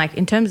think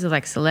in terms of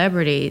like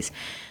celebrities,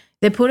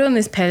 they're put on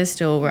this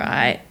pedestal,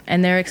 right,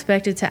 and they're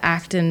expected to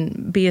act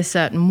and be a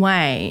certain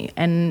way,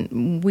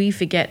 and we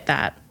forget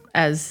that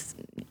as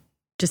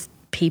just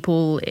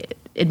people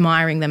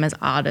admiring them as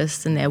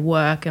artists and their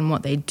work and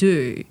what they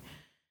do.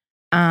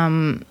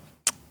 And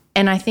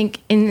I think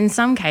in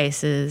some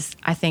cases,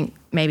 I think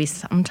maybe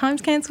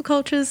sometimes cancel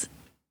culture's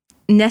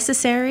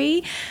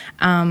necessary.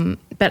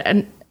 But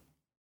in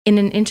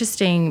an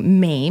interesting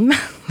meme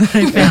that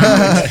I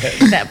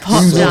found that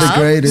popped up.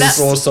 That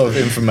source of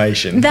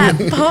information. That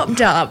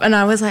popped up and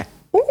I was like,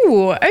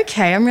 ooh,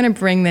 okay, I'm going to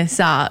bring this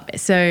up.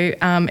 So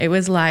it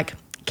was like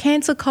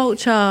cancel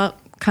culture,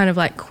 kind of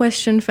like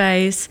question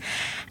face.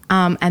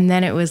 And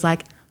then it was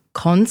like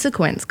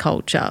consequence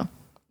culture.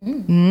 That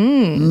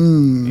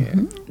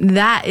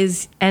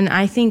is, and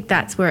I think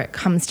that's where it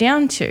comes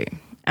down to,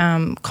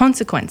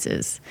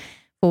 consequences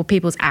for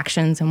people's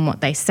actions and what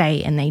they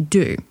say and they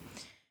do.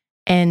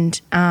 And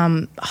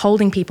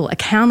holding people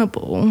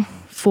accountable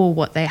for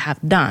what they have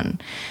done.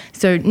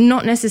 So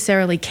not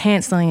necessarily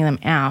cancelling them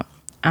out.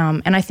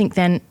 And I think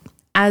then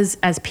as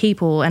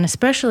people, and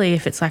especially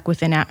if it's like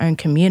within our own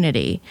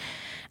community,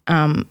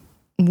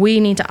 we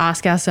need to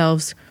ask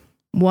ourselves,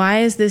 why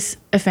has this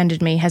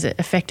offended me? Has it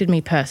affected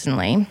me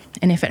personally?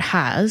 And if it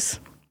has,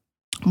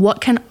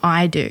 what can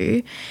I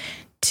do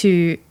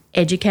to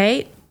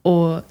educate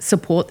or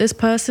support this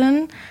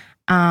person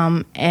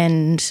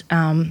and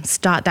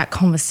start that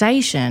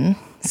conversation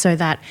so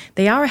that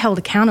they are held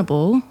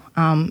accountable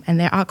and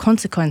there are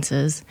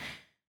consequences?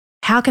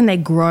 How can they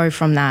grow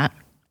from that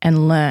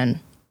and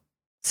learn?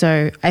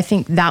 So I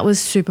think that was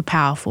super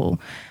powerful.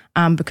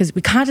 Because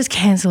we can't just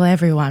cancel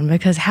everyone,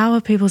 because how are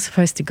people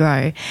supposed to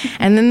grow?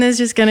 And then there's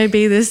just going to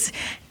be this,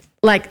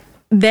 like,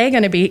 there's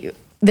going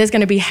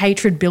to be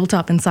hatred built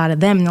up inside of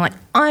them. And they're like,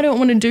 I don't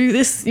want to do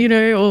this,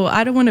 or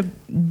I don't want to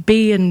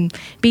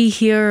be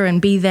here and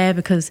be there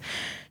because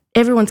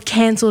everyone's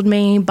cancelled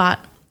me. But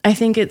I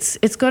think it's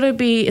got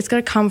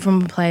to come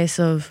from a place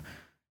of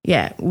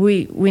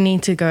we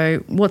need to go,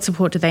 what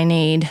support do they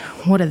need?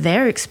 What are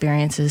their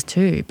experiences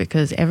too?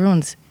 Because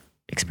everyone's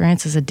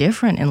experiences are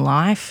different in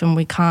life, and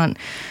we can't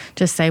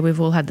just say we've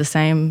all had the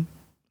same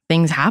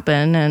things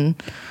happen,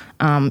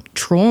 and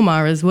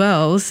trauma as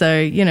well. So,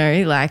 you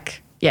know,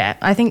 like, yeah,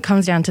 I think it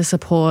comes down to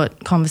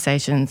support,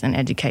 conversations and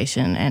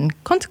education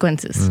and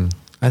consequences.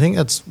 I think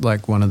that's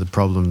like one of the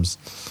problems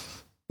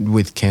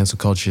with cancel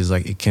culture is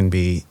like it can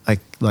be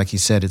like you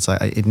said, it's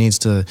like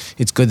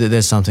it's good that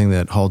there's something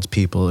that holds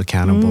people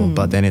accountable,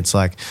 but then it's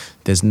like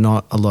there's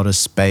not a lot of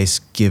space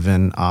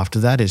given after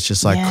that. It's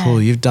just like,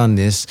 cool, you've done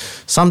this.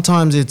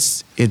 Sometimes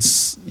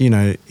it's you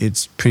know,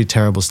 it's pretty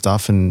terrible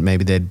stuff, and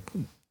maybe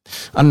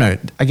I don't know.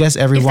 I guess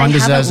everyone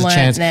deserves a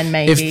chance. Then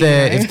maybe,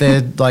 if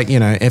they're like, you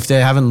know, if they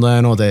haven't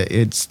learned or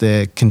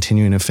they're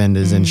continuing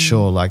offenders, then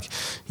sure, like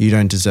you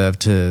don't deserve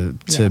to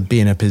be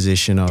in a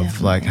position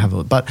of like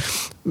but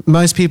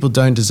most people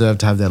don't deserve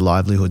to have their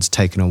livelihoods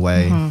taken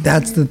away.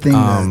 That's the thing.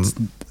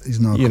 That is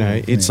not. You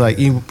know, it's like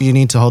you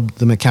need to hold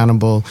them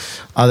accountable.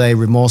 Are they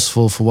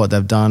remorseful for what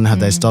they've done? Have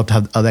they stopped?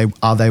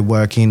 Are they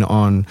working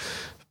on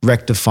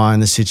rectifying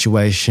the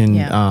situation?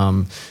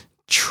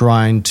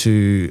 Trying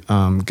to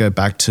go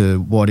back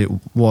to what it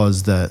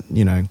was that,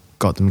 you know,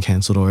 got them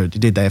cancelled, or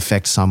did they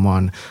affect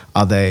someone?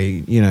 Are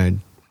they, you know,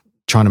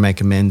 trying to make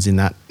amends in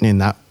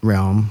that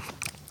realm?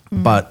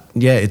 But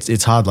yeah,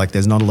 it's hard. Like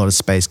there's not a lot of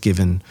space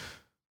given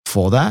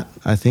for that,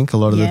 I think, a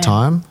lot of the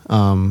time.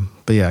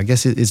 But yeah, I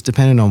guess it's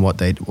dependent on what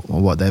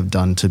they've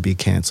done to be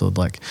cancelled.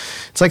 Like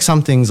it's like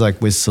some things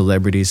like with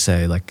celebrities,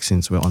 say, like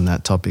since we're on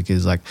that topic,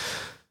 is like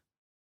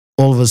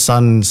all of a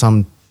sudden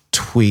some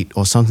tweet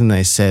or something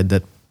they said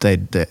that they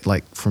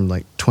like from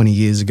like 20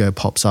 years ago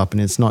pops up,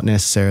 and it's not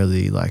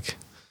necessarily like,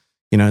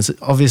 you know, it's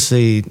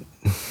obviously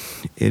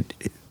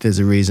there's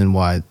a reason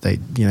why they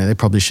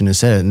probably shouldn't have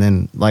said it, and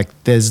then like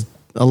there's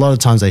a lot of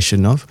times they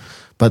shouldn't have,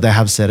 but they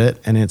have said it,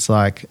 and it's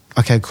like,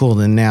 okay, cool,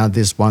 then now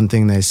this one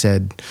thing they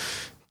said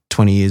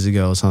 20 years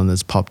ago or something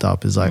that's popped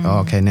up is like, oh,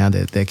 okay, now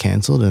they're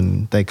cancelled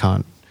and they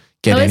can't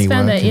get any work. I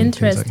always found that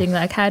interesting.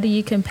 Like, how do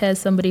you compare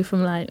somebody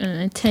from like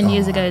 10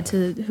 years ago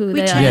to who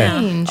they are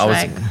now?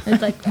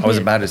 I was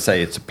about to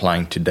say it's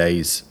applying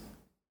today's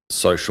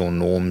social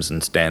norms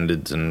and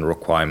standards and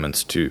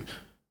requirements to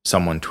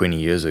someone 20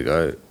 years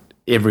ago.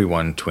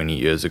 Everyone 20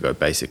 years ago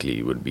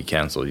basically would be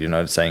cancelled. You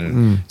know,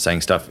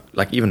 saying stuff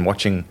like even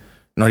watching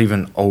not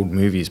even old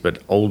movies but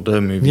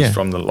older movies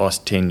from the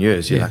last 10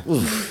 years. You're like,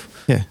 oof.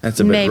 Yeah, that's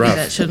a bit maybe rough.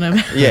 That shouldn't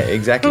have. Yeah,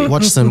 exactly.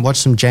 Watch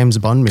some James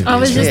Bond movies. I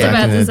was just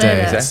about to say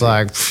that. It's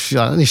like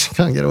you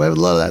can't get away with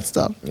a lot of that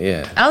stuff.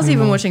 Yeah. I was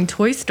even watching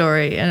Toy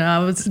Story, and I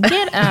was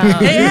get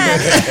out.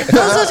 I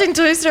was watching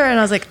Toy Story, and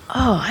I was like,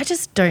 oh, I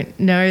just don't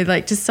know,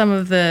 like just some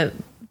of the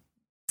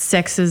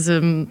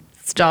sexism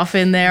stuff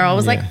in there. I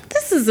was like,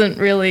 this isn't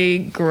really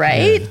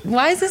great.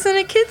 Why is this in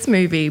a kids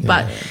movie?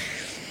 But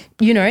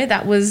you know,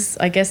 that was,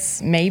 I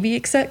guess, maybe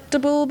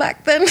acceptable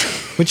back then.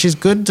 Which is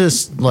good to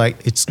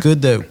like. It's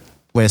good that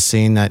we're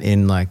seeing that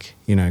in like,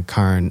 you know,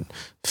 current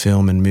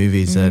film and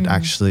movies that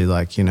actually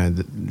like, you know,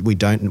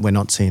 we're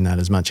not seeing that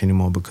as much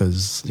anymore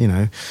because, you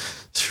know,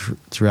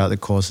 throughout the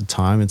course of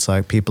time, it's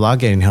like people are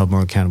getting held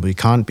more accountable. You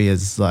can't be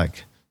as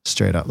like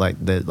straight up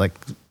like the like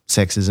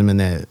sexism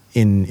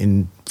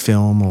in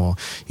film, or,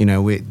 you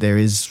know, there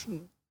is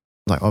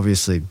like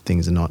obviously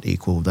things are not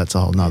equal. That's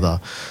a whole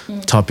nother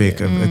topic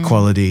of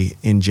equality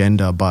in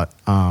gender, but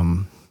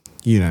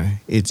you know,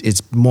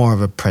 it's more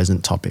of a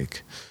present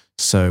topic.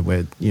 So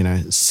we're, you know,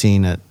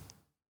 seeing it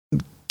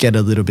get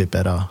a little bit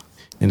better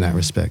in that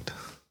respect.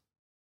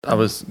 I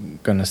was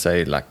going to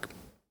say, like,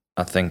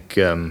 I think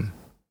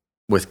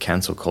with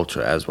cancel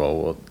culture as well,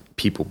 or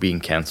people being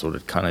cancelled,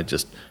 it kind of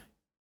just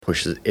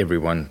pushes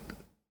everyone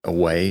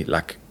away,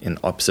 like in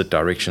opposite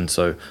direction.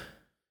 So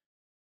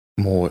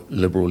more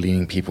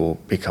liberal-leaning people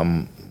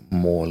become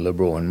more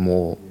liberal and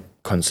more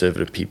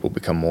conservative people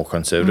become more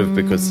conservative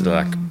because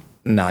like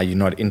now you're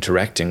not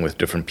interacting with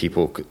different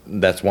people.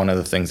 That's one of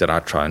the things that I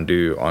try and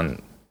do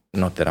on,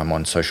 not that I'm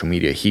on social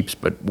media heaps,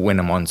 but when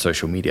I'm on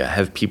social media, I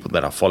have people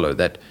that I follow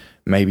that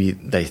maybe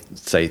they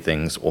say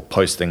things or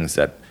post things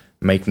that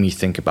make me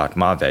think about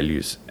my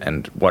values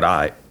and what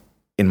I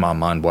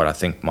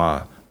think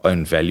my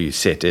own value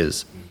set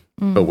is.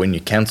 But when you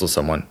cancel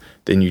someone,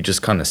 then you're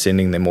just kind of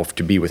sending them off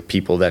to be with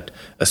people that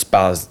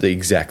espouse the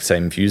exact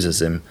same views as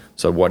them.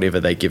 So whatever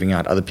they're giving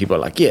out, other people are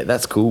like, yeah,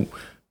 that's cool,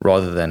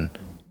 rather than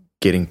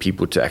getting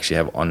people to actually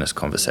have honest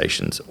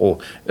conversations. Or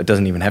it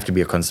doesn't even have to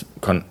be a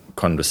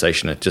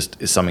conversation. It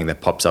just is something that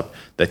pops up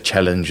that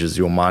challenges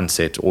your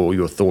mindset or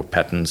your thought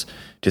patterns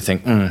to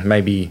think,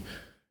 maybe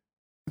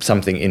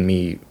something in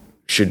me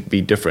should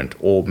be different,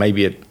 or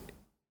maybe it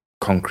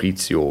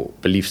concretes your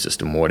belief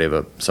system or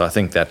whatever. So I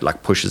think that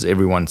like pushes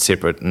everyone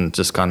separate and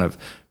just kind of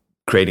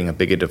creating a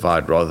bigger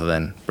divide rather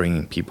than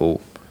bringing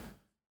people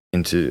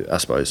into, I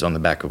suppose, on the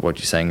back of what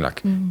you're saying,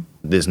 like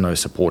there's no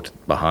support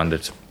behind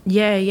it.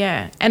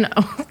 Yeah. And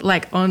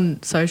like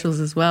on socials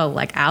as well,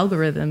 like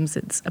algorithms,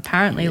 it's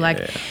apparently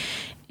like,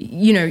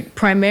 you know,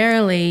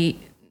 primarily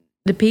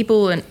the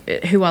people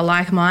who are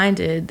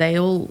like-minded, they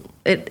all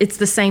it's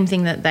the same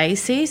thing that they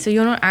see. So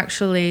you're not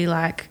actually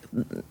like,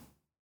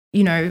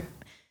 you know.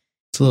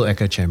 It's a little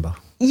echo chamber.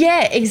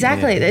 Yeah,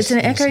 exactly. Yeah, it's an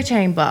echo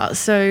chamber.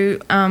 So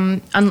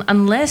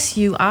unless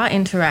you are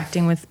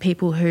interacting with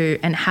people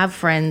and have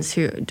friends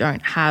who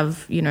don't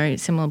have, you know,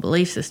 similar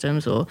belief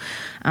systems or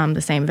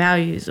the same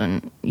values,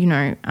 and, you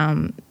know,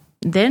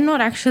 they're not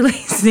actually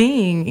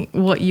seeing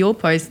what you're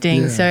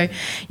posting. Yeah. So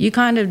you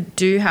kind of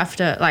do have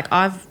to, like,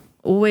 I've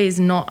always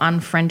not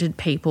unfriended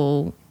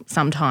people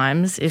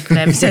sometimes if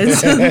they've said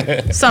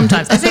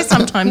sometimes. I say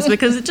sometimes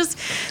because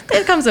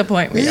there comes a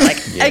point where you're like,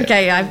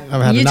 okay,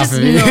 you're just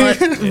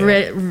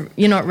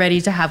you're not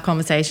ready to have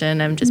conversation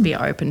and just be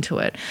open to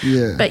it.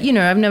 Yeah. But, you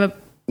know, I've never,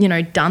 you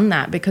know, done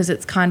that because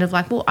it's kind of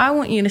like, well, I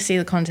want you to see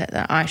the content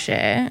that I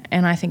share,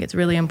 and I think it's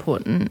really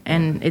important,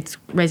 and it's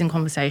raising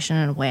conversation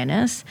and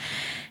awareness.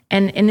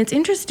 And it's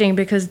interesting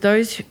because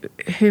those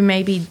who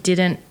maybe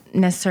didn't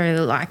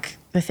necessarily like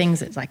the things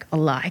that's like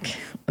alike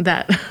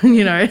that,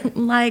 you know,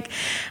 like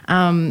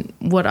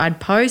what I'd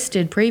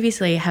posted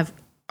previously have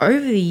over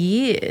the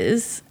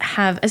years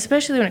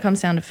especially when it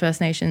comes down to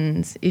First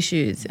Nations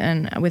issues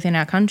and within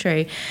our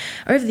country,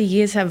 over the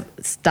years have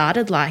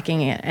started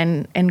liking it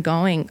and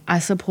going, I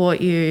support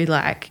you,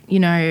 like, you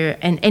know,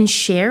 and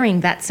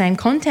sharing that same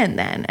content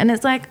then. And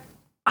it's like,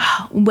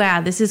 oh,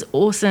 wow, this is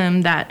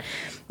awesome that,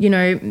 you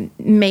know,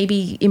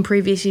 maybe in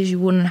previous years you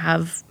wouldn't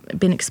have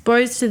been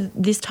exposed to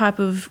this type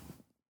of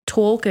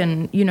talk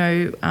and, you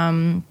know,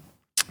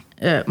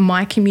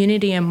 my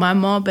community and my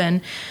mob,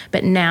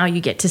 but now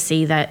you get to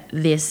see that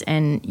this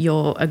and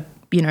your,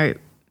 you know,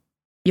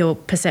 your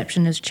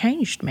perception has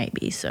changed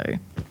maybe. So,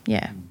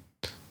 yeah.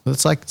 Well,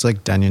 it's like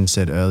Danyan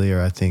said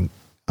earlier, I think,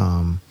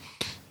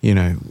 you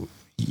know,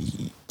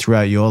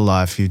 throughout your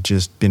life, you've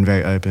just been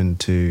very open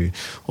to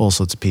all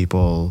sorts of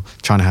people,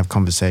 trying to have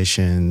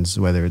conversations,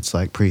 whether it's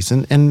like priests.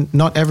 And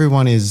not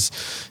everyone has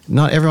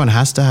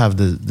to have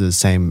the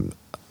same,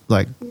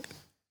 like,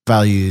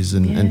 values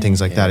and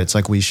things like that. It's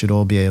like we should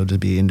all be able to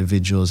be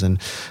individuals and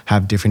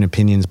have different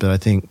opinions. But I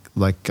think,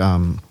 like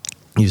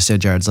you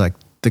said, Jared, it's like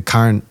the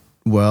current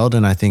world,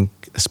 and I think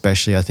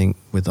especially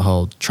with the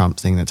whole Trump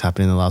thing that's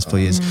happened in the last 4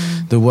 years,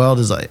 the world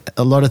is like,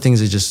 a lot of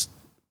things are just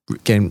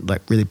getting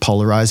like really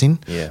polarizing.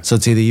 Yeah. So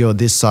it's either you're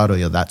this side or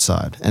you're that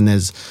side, and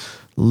there's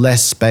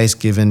less space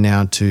given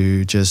now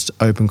to just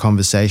open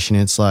conversation.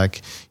 It's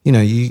like, you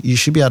know, you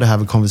should be able to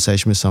have a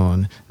conversation with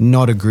someone,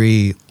 not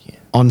agree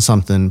on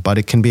something, but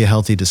it can be a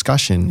healthy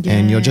discussion,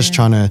 and you're just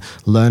trying to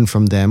learn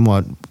from them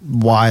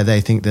why they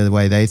think the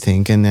way they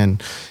think, and then,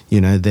 you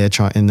know,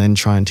 try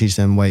and teach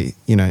them way,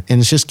 you know,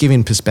 and it's just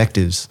giving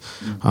perspectives,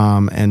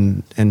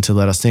 and to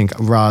let us think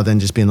rather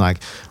than just being like,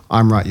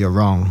 I'm right, you're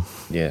wrong,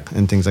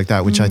 and things like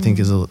that, which I think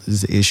is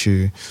the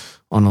issue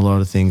on a lot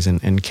of things,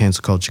 and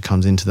cancel culture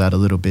comes into that a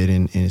little bit,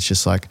 and it's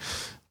just like,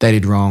 they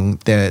did wrong,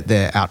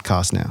 they're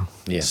outcast now.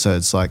 So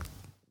it's like,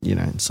 you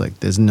know, it's like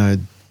there's no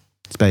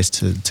space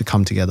to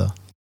come together.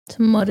 It's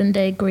a modern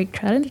day Greek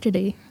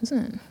tragedy,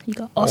 isn't it? You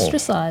got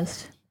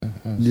ostracized.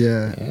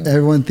 Yeah.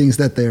 Everyone thinks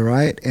that they're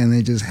right, and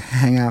they just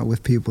hang out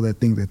with people that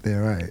think that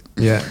they're right.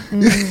 Yeah.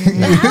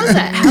 How's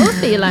that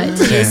healthy? Like,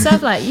 to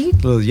yourself, like, you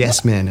Little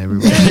yes man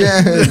everywhere.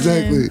 Yeah,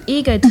 exactly.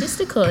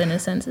 egotistical in a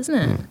sense, isn't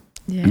it?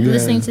 Yeah.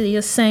 Listening to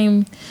your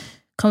same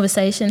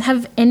conversation.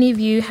 Have any of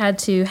you had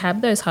to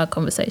have those hard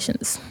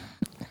conversations?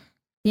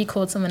 You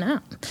called someone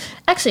out.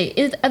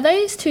 Actually, are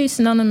those two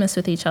synonymous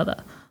with each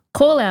other?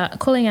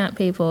 Calling out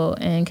people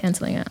and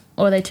cancelling out,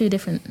 or are they two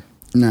different?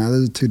 No,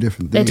 those are two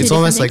different things. Two It's different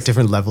almost like things?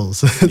 different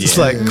levels. It's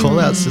like call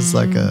outs just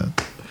like a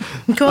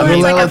Call it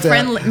like love a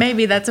friendly,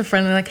 maybe that's a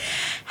friendly, like,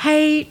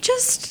 hey,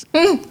 just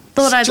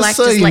thought I'd Just like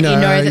so to you let you know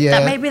know, that, yeah.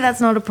 that maybe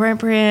that's not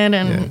appropriate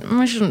and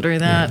I shouldn't do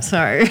that.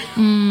 So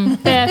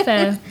Fair.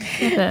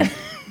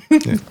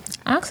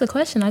 Ask the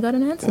question, I got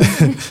an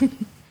answer.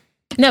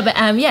 No, but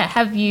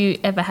have you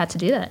ever had to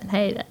do that?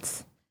 Hey,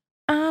 that's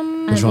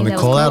which one, the that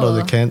was call out or cool.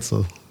 the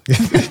cancel?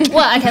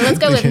 well, okay, let's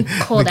go with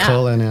called the out.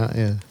 calling out,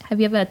 yeah. Have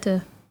you ever had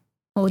to,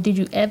 or did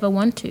you ever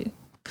want to?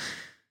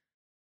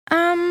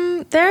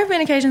 there have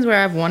been occasions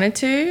where I've wanted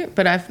to,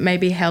 but I've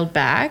maybe held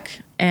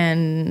back,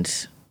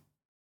 and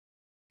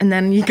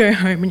then you go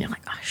home and you're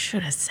like, I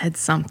should have said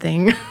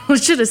something. I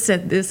should have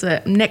said this.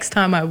 Next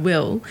time I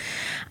will.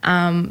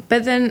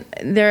 But then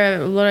there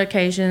are a lot of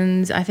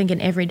occasions, I think,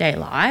 in everyday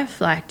life,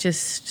 like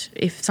just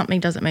if something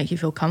doesn't make you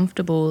feel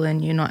comfortable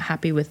and you're not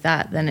happy with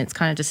that, then it's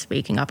kind of just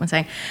speaking up and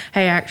saying,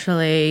 hey,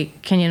 actually,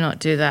 can you not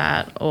do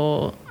that?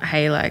 Or,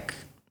 hey, like,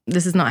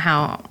 this is not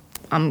how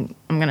I'm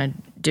going to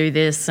do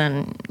this,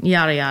 and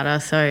yada, yada.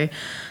 So,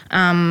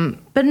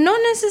 but not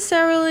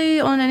necessarily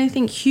on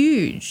anything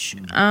huge.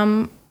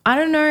 I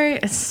don't know.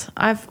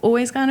 I've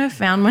always kind of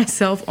found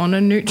myself on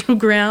a neutral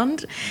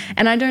ground,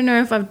 and I don't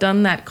know if I've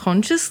done that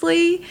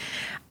consciously,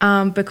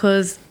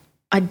 because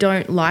I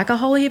don't like a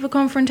whole heap of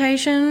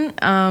confrontation.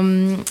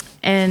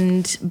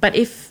 But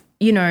if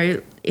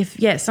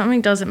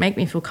something doesn't make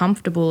me feel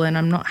comfortable and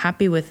I'm not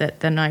happy with it,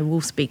 then I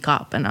will speak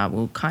up and I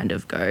will kind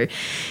of go,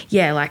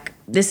 yeah, like,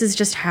 this is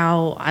just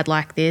how I'd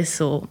like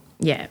this, or,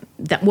 yeah,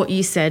 that what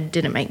you said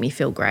didn't make me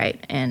feel great,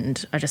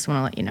 and I just want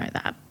to let you know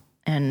that.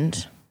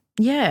 And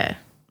yeah,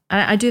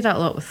 I do that a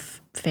lot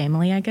with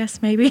family, I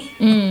guess, maybe.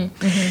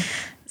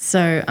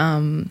 So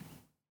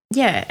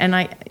yeah, and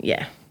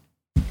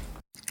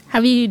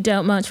Have you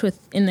dealt much with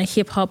in the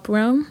hip hop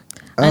realm?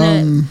 I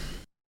know,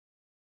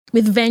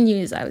 with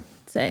venues, I would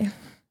say.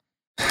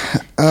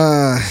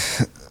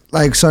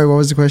 Like, sorry, what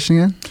was the question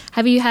again?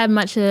 Have you had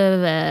much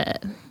of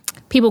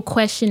people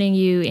questioning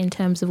you in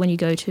terms of when you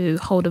go to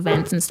hold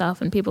events and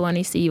stuff, and people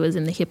only see you as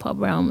in the hip hop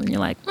realm, and you're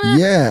like,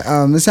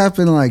 Yeah, this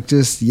happened like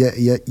just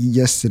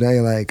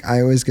yesterday. Like,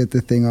 I always get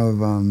the thing of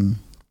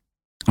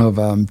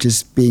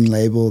just being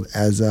labeled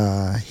as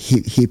a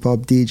hip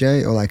hop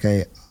DJ or like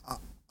a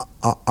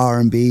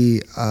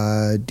R&B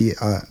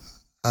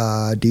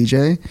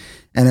DJ,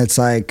 and it's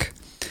like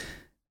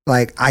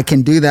I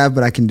can do that,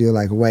 but I can do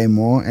like way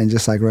more, and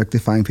just like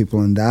rectifying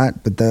people in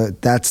that. But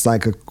that's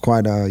like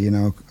quite a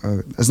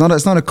it's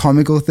not a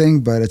comical thing,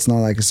 but it's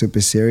not like a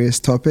super serious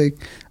topic.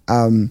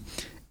 In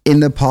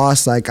the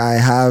past, like I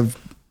have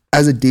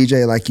as a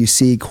DJ, like you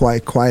see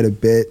quite a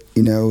bit,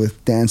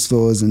 with dance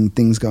floors and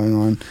things going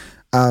on.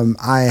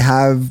 I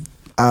have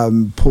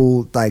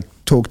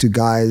talked to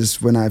guys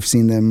when I've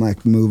seen them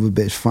like move a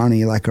bit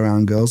funny, like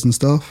around girls and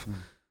stuff.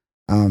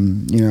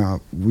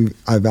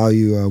 I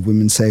value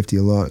women's safety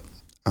a lot.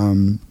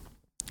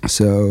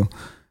 So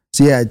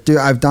yeah,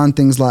 I've done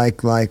things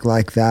like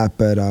that,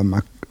 but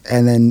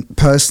and then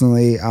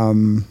personally,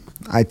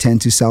 I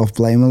tend to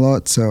self-blame a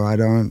lot, so I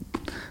don't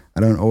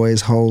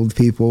always hold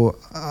people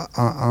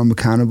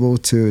accountable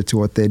to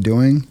what they're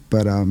doing,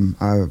 but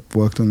I've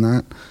worked on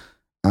that.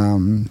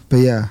 But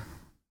yeah,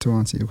 to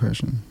answer your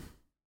question.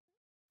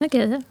 I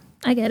get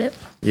it.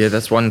 Yeah,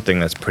 that's one thing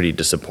that's pretty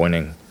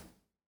disappointing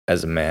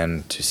as a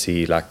man to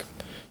see, like,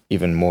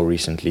 even more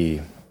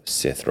recently,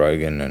 Seth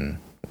Rogen and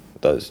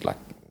those, like,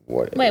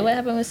 what? Wait, what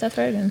happened with Seth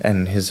Rogen?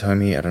 And his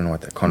homie, I don't know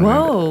what that.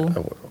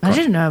 Whoa, I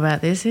didn't know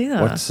about this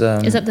either. What's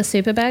is that the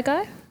super bad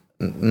guy?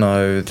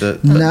 No,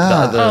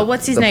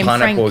 what's his name?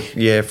 Pineapple,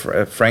 James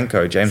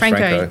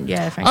Franco.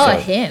 Yeah, Franco. Oh,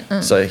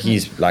 him. So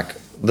he's like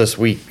this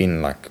week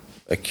been like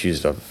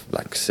accused of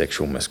like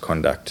sexual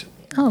misconduct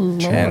Oh,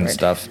 Lord. and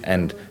stuff,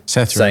 and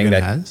Seth saying Rogen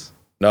that has?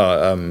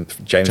 no,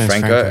 James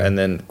Franco, Franco. and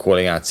then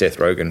calling out Seth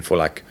Rogen for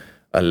like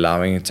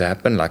allowing it to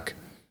happen, like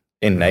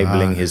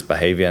enabling his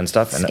behavior and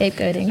stuff, and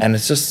Scapegoating. and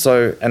it's just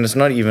so, and it's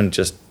not even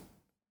just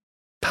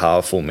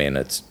powerful men,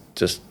 it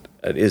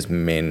is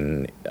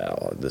men,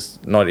 this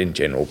not in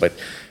general, but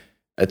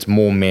it's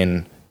more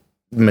men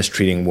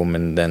mistreating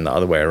women than the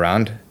other way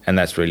around, and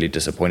that's really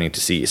disappointing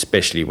to see,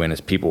 especially when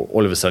it's people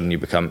all of a sudden you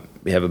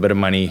have a bit of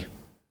money,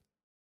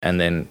 and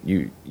then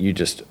you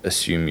just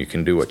assume you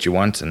can do what you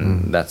want,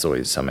 and that's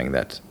always something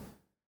that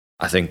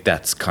I think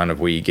that's kind of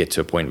where you get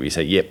to a point where you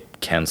say, yep,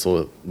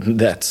 cancel.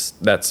 That's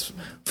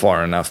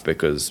far enough,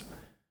 because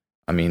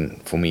I mean,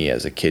 for me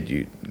as a kid,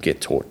 you get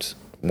taught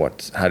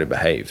how to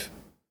behave.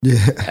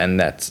 Yeah. And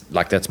that's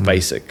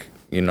basic.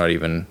 It's not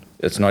even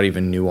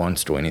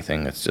nuanced or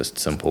anything. It's just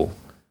simple.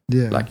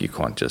 Yeah. Like, you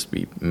can't just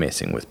be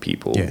messing with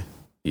people. Yeah.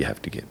 You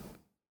have to get.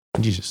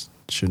 You just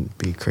shouldn't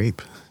be a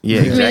creep.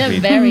 Yeah, exactly. I mean,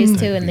 it varies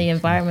too in the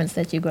environments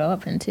that you grow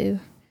up into.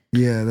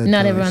 Yeah.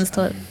 Not everyone's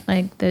taught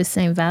like those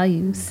same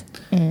values.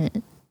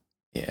 And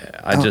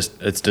Yeah,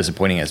 it's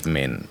disappointing as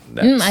men.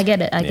 I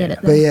get it. I get it.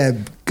 But yeah,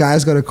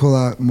 guys got to call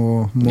out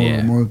more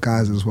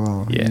guys as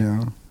well.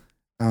 Yeah.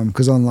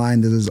 Because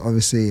online there's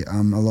obviously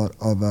a lot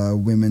of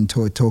women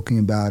talking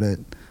about it,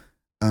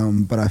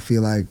 but I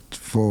feel like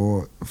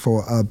for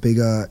a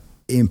bigger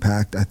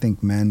impact, I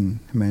think men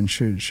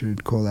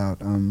should call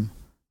out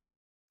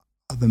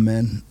other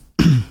men.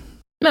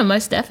 No,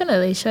 most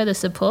definitely show the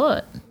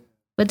support.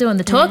 We're doing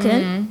the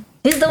talking.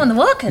 He's doing the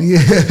walking.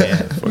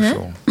 Yeah, for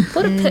sure.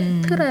 Put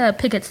a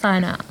picket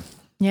sign out.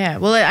 Yeah,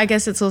 well, I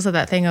guess it's also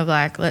that thing of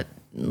like,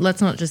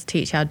 let's not just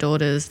teach our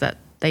daughters that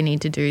they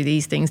need to do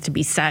these things to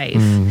be safe.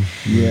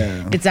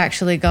 Yeah. It's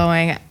actually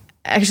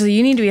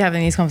you need to be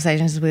having these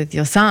conversations with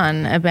your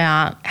son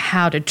about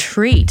how to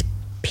treat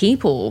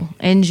people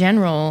in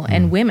general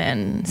and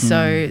women,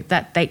 so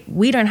that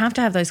we don't have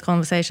to have those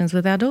conversations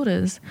with our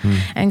daughters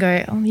and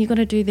go, oh, you got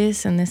to do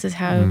this, and this is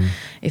how,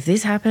 if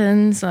this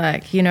happens,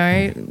 like,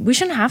 we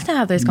shouldn't have to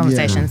have those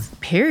conversations,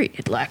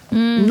 period. Like,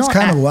 not It's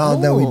kind of at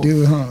wild all. that we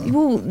do, huh?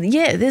 Well,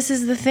 yeah, this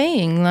is the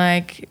thing.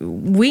 Like,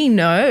 we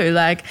know,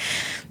 like,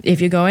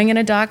 if you're going in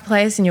a dark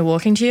place and you're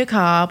walking to your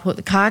car, put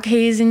the car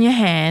keys in your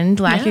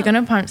hand, like you're going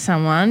to punch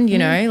someone,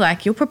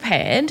 like you're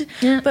prepared.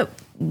 Yeah. But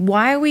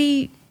why are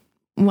we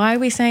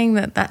saying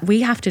that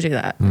we have to do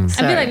that? So, I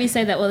feel like we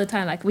say that all the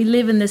time. Like, we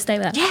live in this state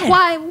where, Yeah.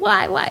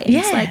 why? And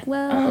it's Yeah. like,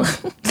 well,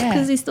 yeah.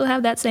 because we still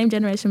have that same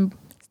generation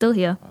still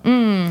here.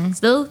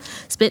 Still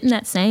spitting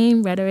that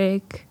same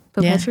rhetoric,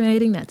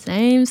 perpetuating that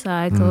same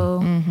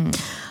cycle.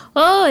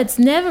 Oh, it's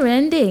never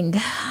ending.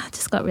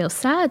 Just got real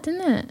sad,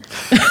 didn't it?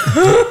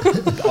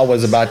 I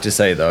was about to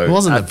say, though, It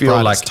wasn't I the feel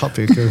like brightest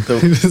topic.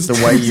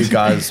 the way you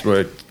guys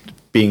were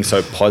being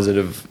so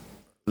positive,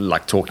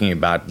 like talking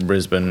about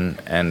Brisbane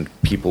and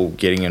people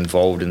getting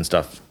involved and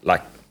stuff,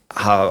 like,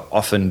 how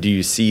often do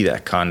you see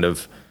that kind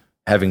of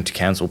having to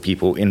cancel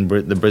people in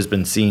the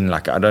Brisbane scene?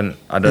 Like, I don't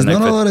There's know.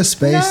 not a lot of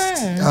space.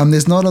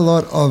 There's not a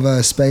lot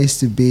of space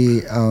to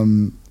be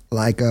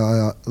like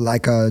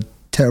a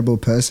terrible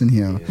person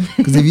here.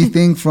 Because if you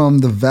think from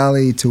the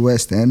Valley to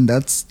West End,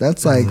 that's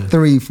like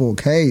 3-4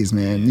 Ks,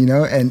 man. You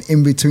know, and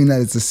in between that,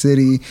 it's a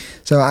city.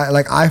 So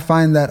I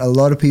find that a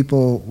lot of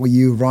people, when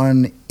you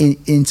run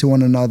into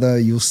one another,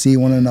 you'll see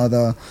one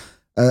another.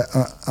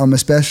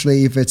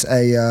 Especially if it's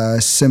a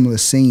similar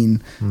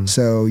scene,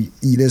 so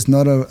there's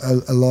not a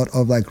lot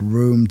of like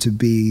room to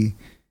be,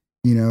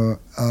 you know,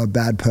 a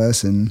bad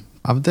person.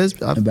 I've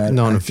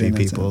known a few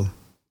people.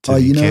 Oh,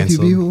 you know a few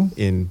people?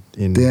 In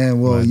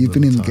Damn, well, you've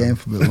been in the game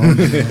for a bit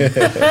longer.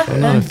 I've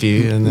known a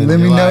few, and then Let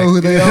me know who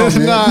they are,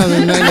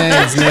 man. no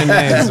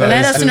names.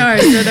 Let us know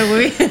so that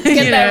we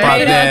Get that But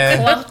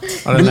radar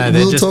clocked. I don't know.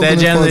 We'll talk They're on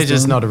the generally post,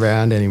 just man. not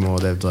around anymore.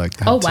 They've like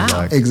had Oh, to, wow.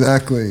 like,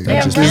 Exactly.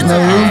 Yeah, There's no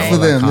room for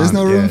them. There's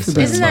no room for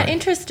them. Isn't that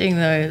interesting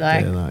though?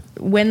 Like,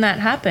 when that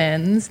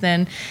happens,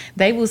 then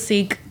they will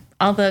seek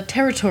other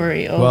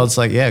territory. Or, well, it's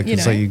like you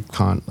because know. like you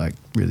can't like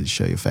really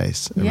show your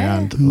face Yeah.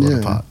 around a lot of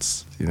Yeah.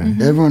 parts. You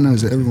know, Everyone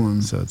knows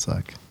everyone. so it's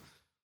like.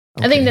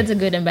 I think okay. that's a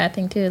good and bad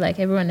thing too. Like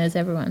everyone knows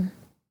everyone.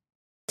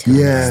 To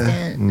Yeah. an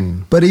extent.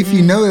 Mm. But if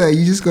you know that,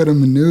 you just got to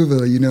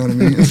maneuver. You know what I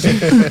mean?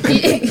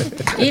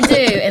 You do,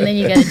 and then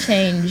you got to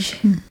change.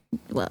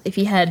 Well, if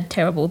you had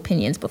terrible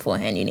opinions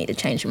beforehand, you need to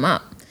change them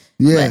up.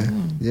 Yeah.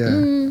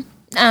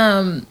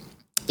 Yeah.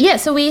 Yeah,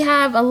 so we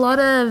have a lot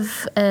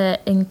of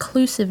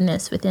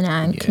inclusiveness within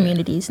our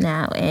communities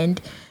now, and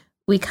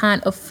we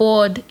can't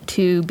afford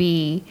to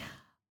be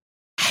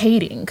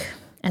hating,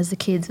 as the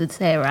kids would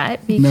say, right?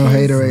 No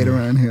haterade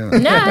around here.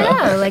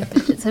 No, like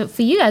so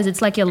for you guys,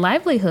 it's like your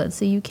livelihood,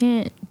 so you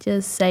can't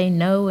just say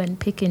no and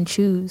pick and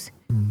choose,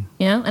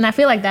 you know. And I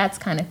feel like that's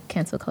kind of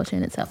cancel culture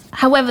in itself.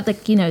 However,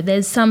 like you know,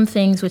 there's some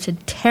things which are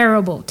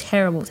terrible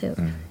too,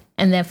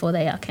 and therefore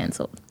they are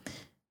cancelled.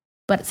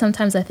 But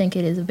sometimes I think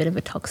it is a bit of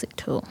a toxic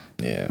tool.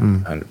 Yeah,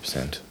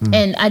 100%.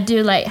 And I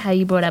do like how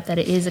you brought up that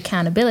it is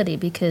accountability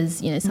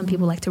because, you know, some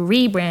people like to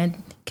rebrand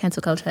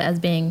cancel culture as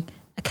being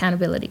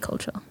accountability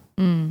culture.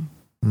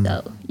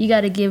 So you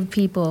got to give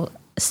people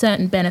a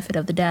certain benefit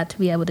of the doubt to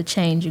be able to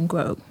change and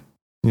grow.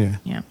 Yeah.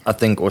 I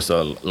think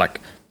also, like,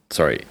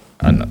 sorry,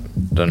 I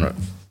don't know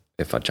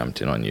if I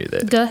jumped in on you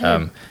there. Go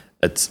ahead.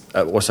 It's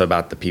also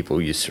about the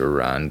people you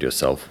surround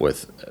yourself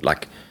with.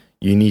 Like,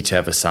 you need to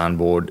have a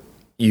soundboard.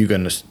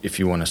 If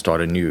you want to start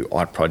a new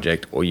art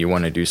project or you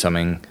want to do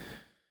something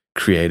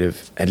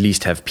creative, at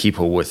least have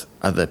people with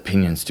other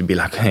opinions to be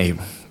like, hey,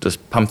 just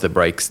pump the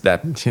brakes.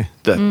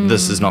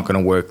 This is not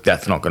going to work.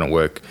 That's not going to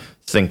work.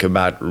 Think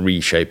about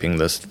reshaping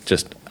this.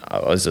 I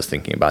was just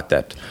thinking about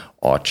that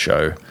art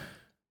show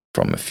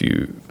from a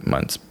few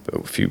months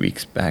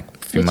back.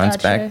 Which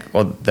art show?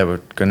 Or they were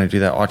going to do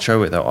that art show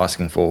where they were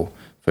asking for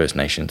First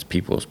Nations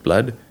people's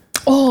blood.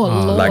 Oh,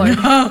 Lord. Like,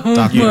 Dark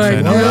Dark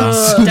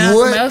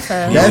What?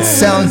 mofo. That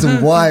sounds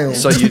wild.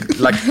 so you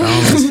like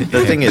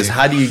the thing is,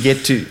 how do you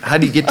get to How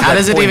that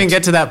does it point? even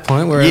get to that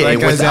point where Yeah, it like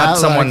goes without out,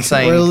 someone like,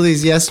 saying- where all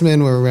these yes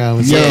men were around?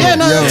 It's like, Yo, yeah,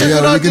 no, that's a yo,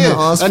 good we're idea.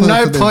 gonna ask At for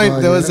no the point guy,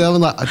 there was yeah. ever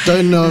like, I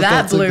don't know if that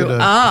that's a blew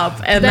good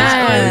up, and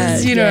that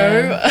was, you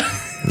know,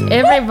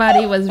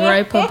 Everybody was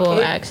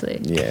ropeable,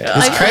 actually. Yeah.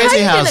 It's Like, crazy how are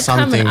you how gonna some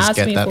come and things ask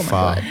get me that for my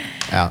far blood?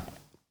 out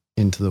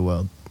into the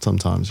world.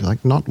 Sometimes you're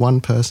like, not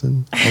one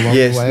person along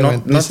Yes, the way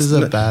went, this is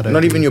a bad idea.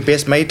 not even your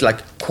best mate,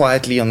 like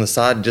quietly on the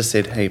side, just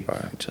said, "Hey, bro,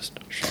 just."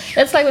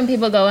 It's like when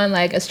people go on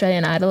like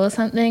Australian Idol or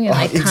something and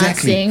like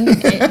exactly. can't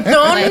sing. Oh,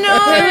 Like, no.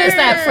 Who is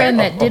that friend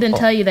that didn't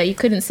tell you that you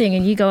couldn't sing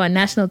and you go on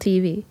national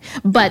TV?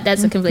 But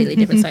that's a completely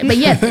different story. But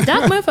yeah,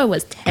 Dark Mofo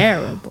was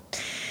terrible.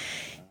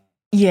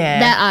 yeah.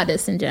 That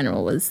artist in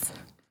general was.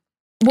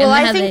 Well,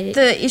 and I how think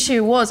the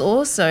issue was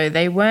also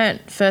they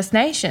weren't First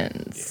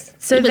Nations.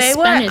 So It was they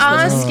were Spanish,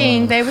 wasn't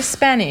asking, they were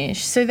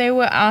Spanish, so they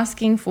were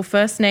asking for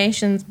First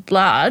Nations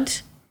blood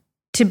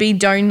to be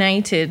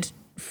donated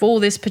for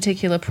this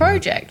particular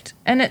project.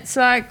 And it's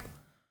like,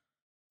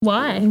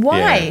 Why?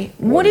 why? Yeah.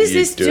 What What is are you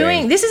this doing?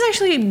 doing? This is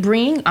actually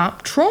bringing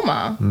up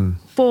trauma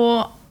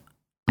for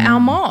our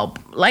mob.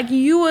 Like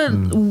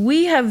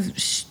we have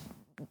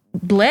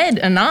bled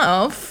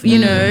enough, you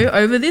know,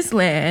 over this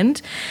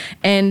land,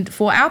 and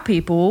for our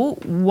people,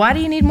 why do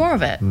you need more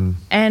of it?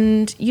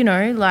 And you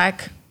know,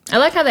 like, I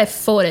like how they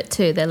fought it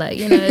too. They're like,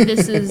 you know,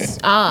 this is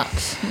art.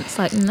 It's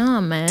like, nah,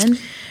 man.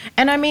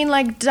 and I mean,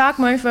 like, Dark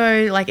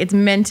Mofo, like, it's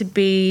meant to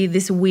be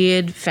this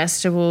weird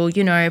festival,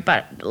 you know,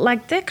 but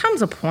like, there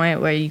comes a point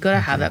where you got to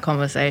have that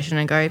conversation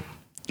and go,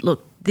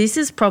 look, this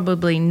is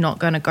probably not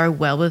going to go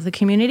well with the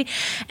community.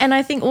 And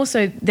I think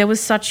also there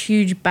was such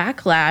huge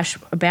backlash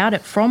about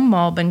it from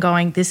mob and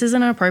going, this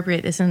isn't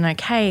appropriate, this isn't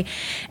okay.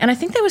 And I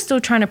think they were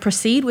still trying to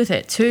proceed with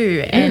it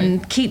too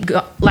and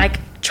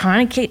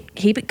trying to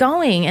keep it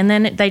going. And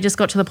then they just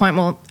got to the point,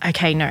 well,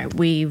 okay, no,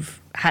 we've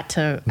had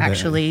to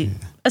actually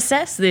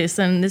assess this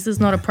and this is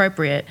not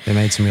appropriate. They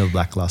made some real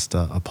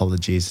lackluster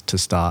apologies to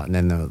start, and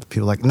then there were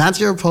people like, and that's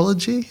your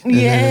apology? And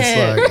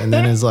Yeah.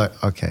 then it's like,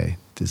 okay,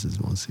 this is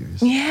more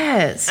serious.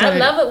 Yeah. So I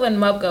love it when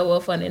Mob go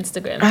off on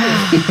Instagram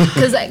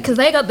because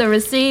they got the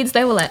receipts.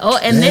 They were like, oh,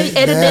 and they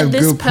edited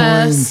this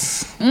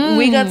post.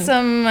 we got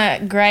some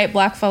great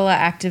blackfella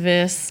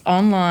activists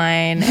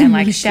online, and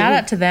like shout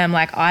out to them.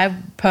 Like I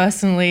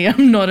personally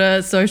am not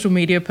a social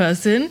media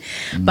person,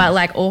 but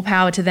like all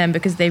power to them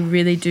because they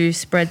really do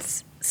spread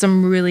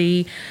some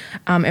really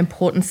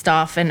important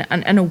stuff and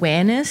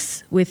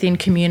awareness within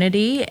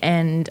community,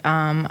 and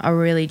are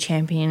really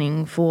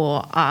championing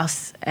for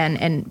us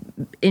and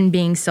in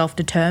being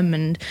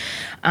self-determined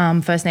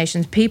First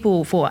Nations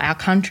people for our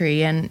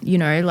country. And you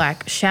know,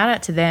 like shout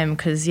out to them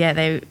because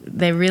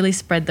they really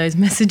spread those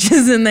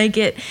messages and they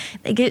get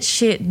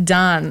shit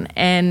done.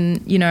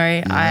 And you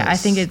know, I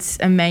think it's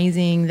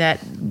amazing that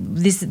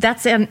this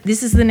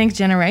is the next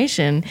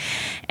generation,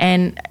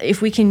 and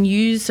if we can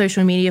use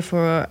social media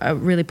for a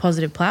really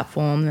positive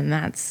platform, then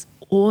that's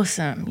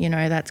awesome. You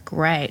know, that's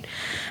great.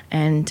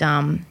 And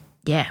I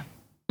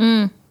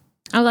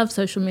love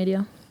social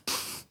media.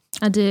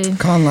 I do.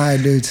 Can't lie, I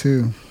do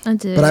too. I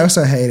do. But I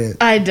also hate it.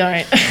 I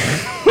don't.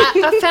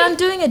 I found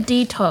doing a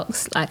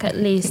detox like at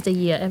least a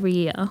year every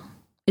year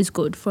is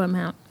good for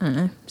about, I don't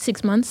know,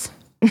 6 months.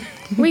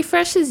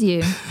 Refreshes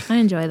you. I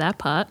enjoy that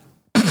part.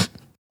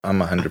 I'm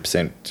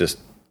 100% just,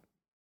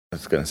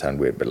 it's going to sound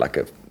weird, but like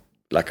a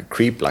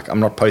creep. Like I'm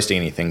not posting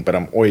anything, but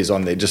I'm always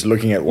on there just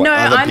looking at what No,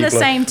 other I'm the people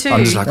same too.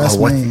 I'm just like, That's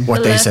me.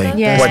 what they saying?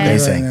 Yeah. What they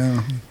That's saying? Right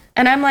now.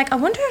 And I'm like, I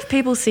wonder if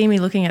people see me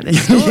looking at their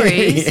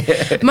stories.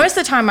 Most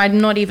of the time, I'm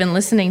not even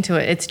listening to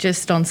it. It's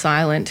just on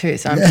silent too.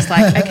 So I'm just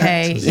like,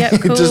 okay, yeah,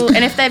 cool.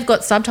 And if they've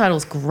got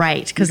subtitles,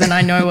 great, because then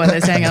I know what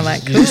they're saying. I'm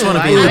like, cool. just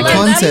wanna be I the love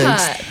context.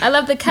 that part. I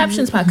love the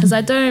captions part because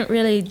I don't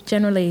really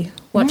generally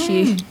watch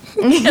you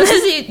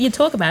unless you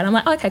talk about it. I'm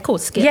like, okay, cool,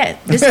 skip. Yeah,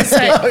 this is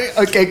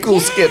so. Okay,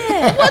 cool, skip.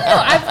 Well,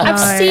 no,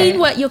 I've seen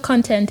what your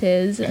content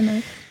is,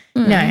 and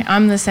No,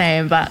 I'm the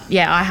same, but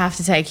yeah, I have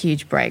to take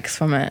huge breaks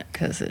from it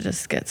because it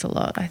just gets a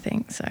lot, I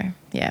think. So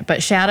yeah,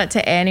 but shout out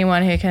to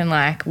anyone who can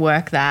like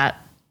work that.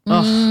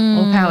 Oh,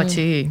 all power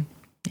to you.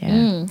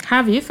 Yeah. how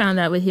have you found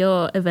that with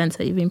your events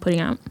that you've been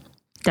putting out,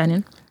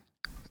 Daniel?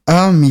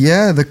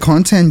 Yeah, the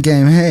content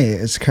game. Hey,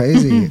 it's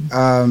crazy.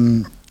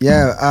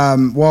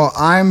 Well,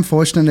 I'm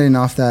fortunate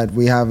enough that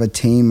we have a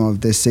team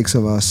of there's 6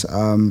 of us.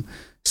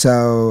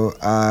 So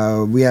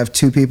we have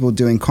 2 people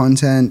doing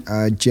content,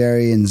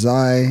 Jerry and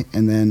Zai,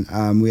 and then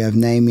we have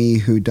Naomi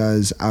who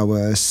does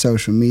our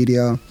social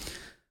media,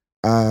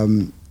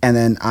 and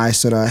then I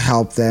sort of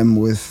help them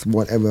with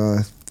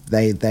whatever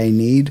they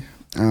need.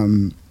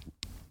 And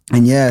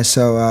yeah,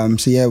 so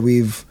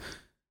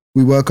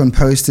we work on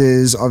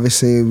posters.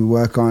 Obviously, we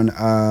work on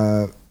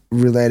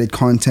related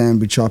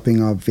content. We're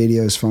chopping up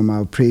videos from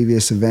our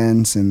previous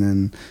events, and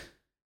then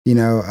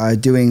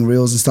doing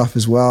reels and stuff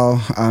as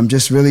well.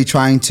 Just really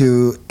trying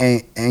to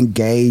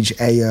engage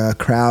a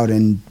crowd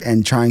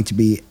and trying to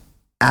be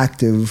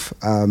active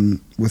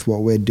with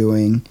what we're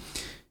doing.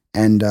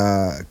 And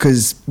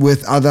because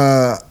with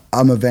other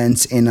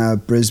events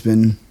in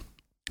Brisbane,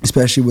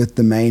 especially with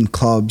the main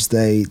clubs,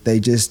 they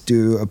just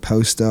do a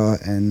poster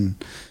and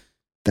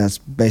that's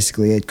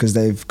basically it because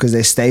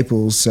they're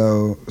staples,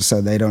 so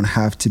they don't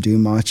have to do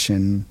much.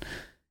 And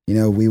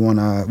we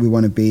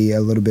wanna be a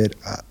little bit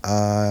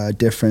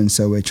different,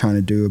 so we're trying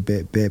to do a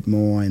bit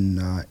more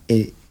and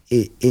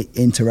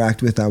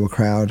interact with our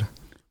crowd.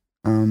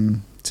 So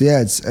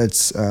yeah,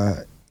 it's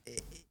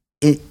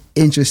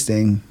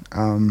interesting,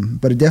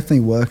 but it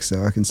definitely works.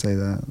 Though I can say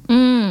that.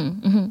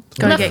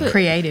 Gotta get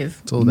creative.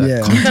 It's all that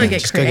Yeah. content. Gotta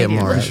get Just gotta get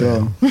creative. more For out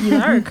sure. You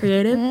are a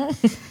creative.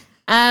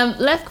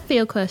 Left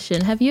field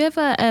question: have you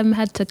ever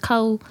had to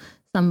cull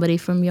somebody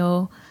from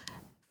your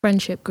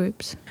friendship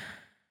groups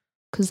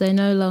because they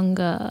no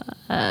longer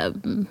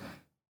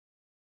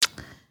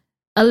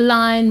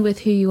align with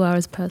who you are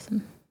as a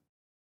person?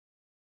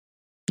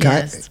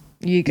 Yes,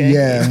 you go.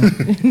 Yeah,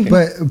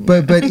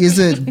 but is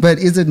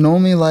it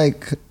normally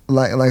like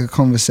a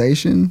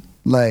conversation?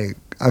 Like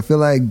I feel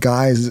like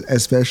guys,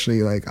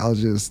 especially, like I'll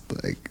just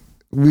like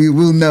we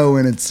will know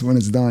when it's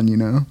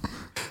done.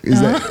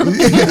 Is that like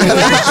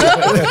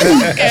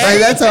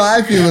that's how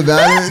I feel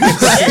about it?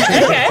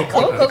 Okay,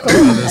 cool.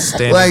 The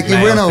standard Like if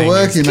male we're not thing is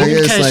working, I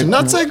guess like communication,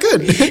 not so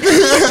good.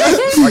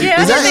 Yeah,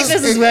 I don't think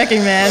this is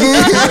working, man.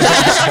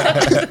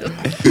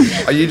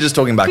 Are you just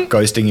talking about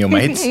ghosting your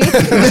mates? No,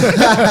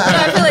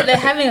 I feel like they're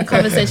having a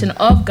conversation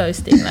of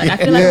ghosting. Like I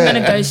feel like I'm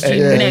gonna ghost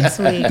you next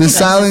week. The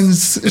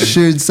silence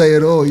should say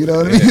it all. You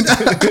know what I mean?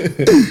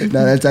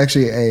 No, that's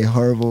actually a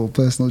horrible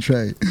personal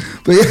trait.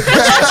 But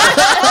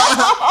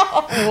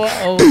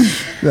Whoa.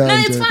 No, I'm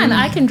it's joking. fine.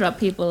 I can drop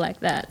people like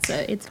that, so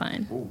it's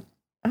fine.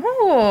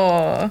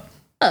 Oh.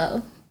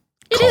 Oh,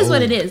 it is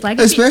what it is. Like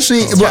if you-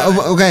 Especially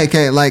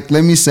okay. Like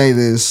let me say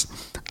this.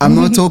 I'm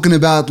not talking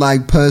about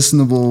like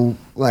personable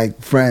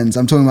like friends.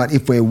 I'm talking about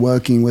if we're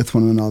working with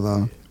one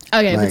another.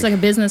 okay, if it's like a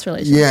business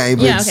relationship. Yeah,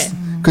 okay.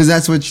 Because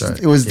that's what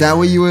was that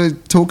what you were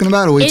talking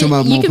about, or were you talking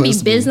about more You can be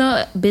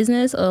personable?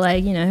 business or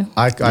like I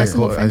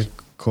personal call friendship.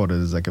 caught it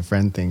as like a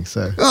friend thing.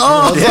 So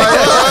Oh, I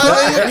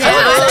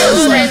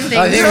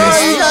think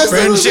this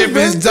friendship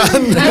is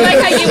done. I like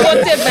how you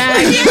walked it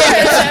back. You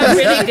made it sound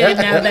really good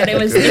now that it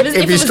was. If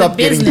If you stop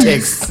getting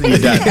texts, you're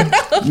done.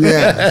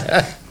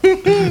 yeah.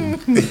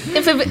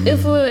 If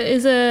it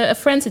was a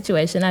friend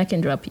situation, I can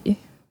drop you.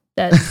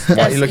 That's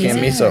Why are you looking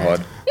at me so hard?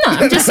 No,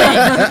 I'm just saying.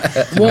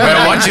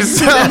 Better watch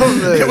yourself.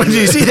 When did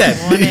you see that?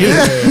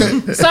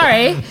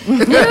 Sorry.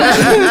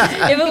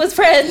 If it was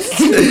friends,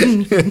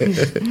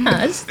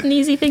 it's an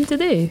easy thing to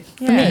do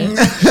for me.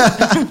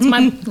 It's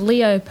my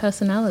Leo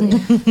personality.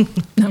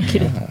 No, I'm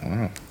kidding.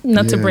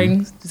 Not to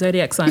bring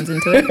zodiac signs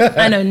into it.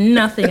 I know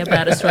nothing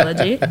about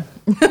astrology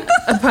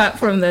apart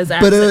from those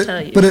apps that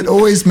tell you. But it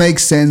always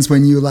makes sense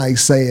when you like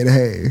say it,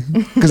 hey.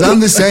 Because I'm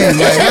the same.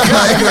 Like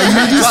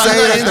you just say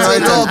it at the right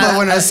time. But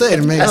when I say it,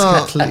 it makes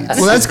complete.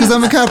 Well, that's because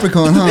I'm a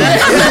Capricorn, huh?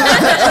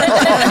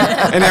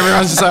 And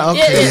everyone's just like,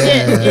 okay.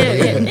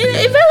 Yeah.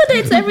 It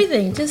validates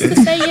everything just to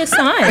say your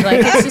sign.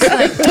 Like it's just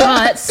like,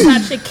 oh, it's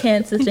such a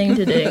Cancer thing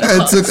to do.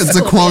 It's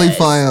a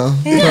qualifier.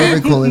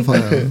 Perfect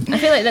qualifier. I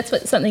feel like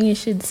that's something you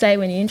should say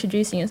when you're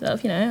introducing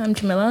yourself. You know, I'm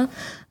Jamila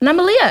and I'm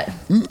a Leo.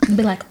 And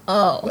be like,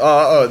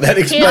 Oh, that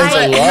explains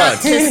a here's lot.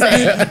 what to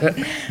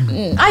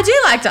say. I do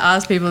like to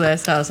ask people their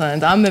star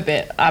signs. I'm like,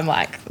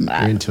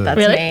 You're into it. that's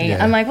Really? me.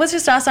 Yeah. I'm like, what's your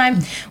star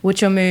sign?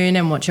 What's your moon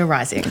and what's your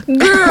rising?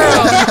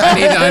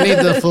 I need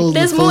the full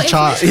There's more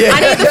chart. I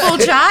need the full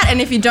chart,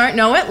 and if you don't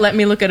know it, let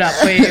me look it up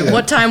for you.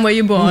 What time were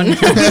you born?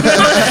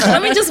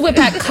 Let me just whip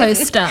out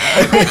CoStar.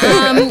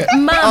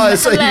 Mum,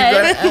 So you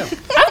hello. got-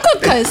 I've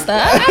got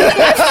CoStar.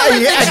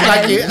 You act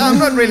like you. I'm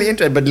not really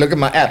into it, but look at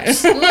my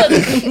apps. Look,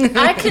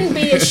 I can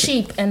be a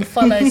sheep and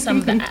follow some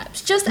of the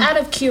apps just out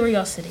of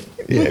curiosity.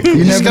 You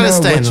You just never gotta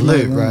know stay in what the you might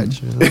loop, learn. right?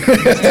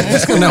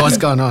 Just gotta know what's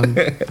going on.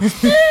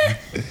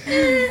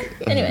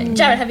 Anyway,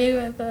 Jared, have you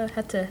ever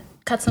had to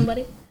cut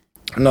somebody?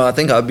 No, I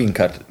think I've been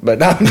cut,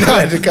 but I've never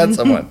had to cut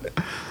someone.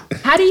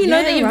 How do you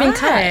know that you've been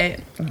cut? right.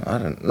 I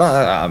don't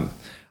know.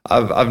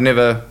 I've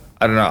never.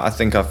 I don't know. I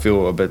think I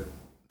feel a bit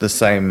the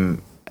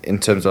same in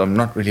terms of I'm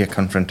not really a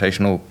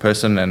confrontational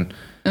person, and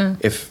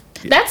if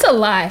That's a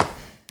lie.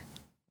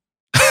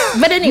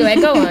 But anyway,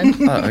 go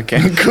on. oh,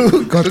 okay,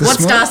 cool. Got the What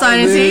smoke? star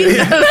sign is he?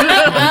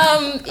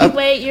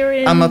 Wait, you're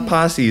in. I'm a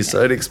Pisces,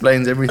 so it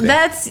explains everything.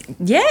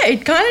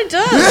 It kind of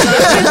does.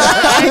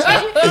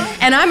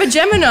 And I'm a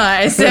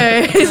Gemini, so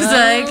it's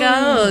like,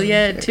 oh,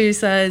 yeah, two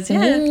sides.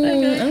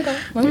 Yeah.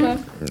 Okay.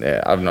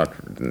 Yeah, I've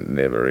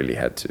never really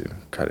had to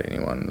cut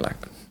anyone. Like,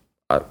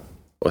 I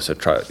also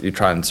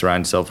try and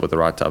surround yourself with the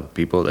right type of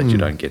people that you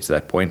don't get to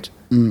that point.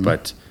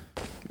 But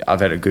I've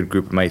had a good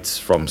group of mates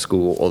from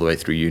school all the way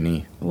through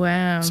uni.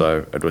 Wow.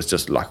 So it was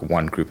just like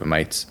one group of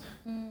mates.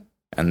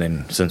 And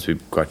then since we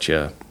got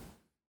here,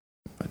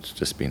 it's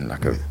just been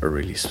like a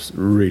really,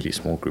 really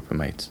small group of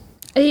mates.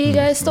 Are you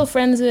guys still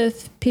friends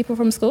with people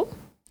from school?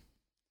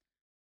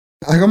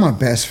 I got my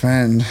best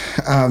friend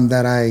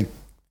that I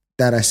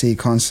see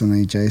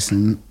constantly,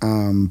 Jason.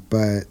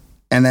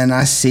 And then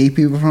I see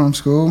people from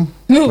school.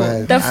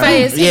 But The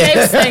face. He makes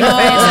things face.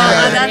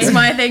 That's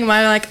my thing.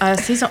 I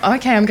see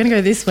okay, I'm going to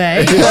go this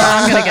way.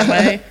 I'm going to get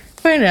my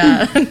phone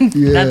out.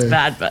 That's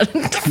bad, but.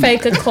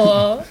 Fake a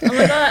call. Oh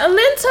my god,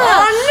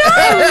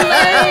 Alinta!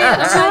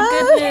 Oh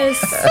my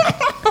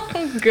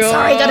goodness. Girl.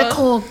 Sorry, got a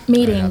call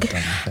meeting.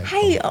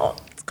 Hey,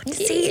 it's good to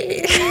see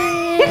you.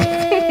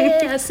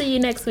 Yeah, I'll see you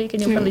next week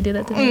and you'll probably do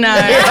that to me. No,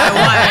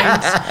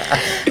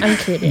 I I'm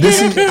kidding.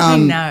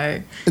 won't.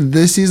 No.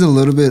 This is a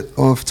little bit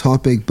off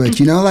topic, but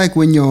you know, like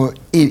when you're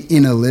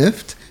in a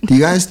lift, do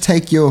you guys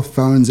take your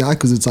phones out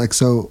because it's like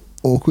so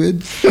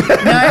awkward? No,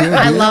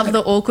 I love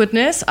the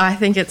awkwardness. I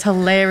think it's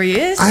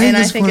hilarious, and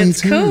I think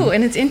it's cool.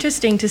 And it's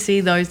interesting to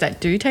see those that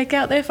do take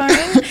out their phone.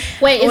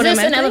 Wait, is this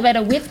an automatically.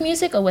 elevator with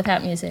music or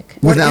without music?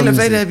 What Without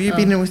elevator music. have you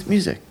been in with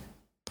music?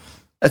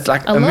 It's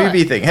like A a lot.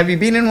 movie thing. Have you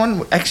been in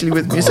one actually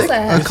with music?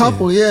 What's A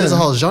couple, yeah. There's a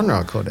whole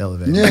genre called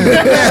elevator.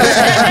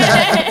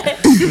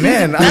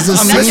 Man, There's a I'm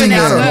scene missing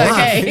out on there.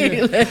 life.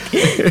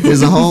 Okay.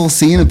 There's a whole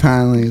scene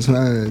apparently. It's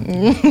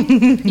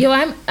right. Yo,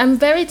 I'm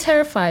very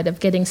terrified of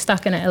getting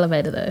stuck in an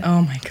elevator though.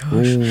 Oh my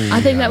gosh. I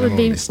think that would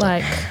be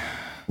like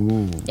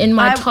in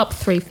my I- top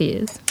 3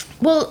 fears.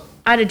 Well,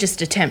 I'd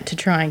just attempt to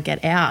try and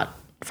get out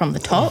from the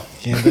top.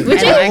 Would you?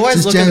 I always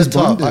Just look at James the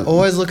top. Bond I it.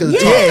 always look at the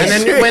top. And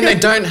then when they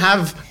don't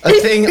have a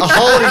thing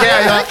holding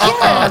out, you're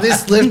like,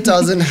 this lift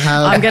doesn't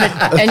have. I'm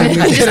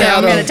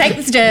gonna take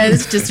the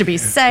stairs just to be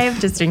safe,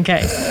 just in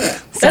case.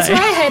 That's why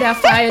I hate our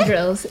fire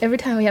drills. Every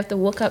time we have to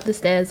walk up the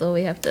stairs or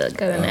we have to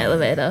go in the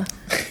elevator.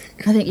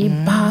 I think you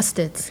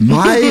bastards.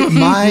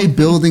 My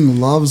building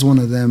loves one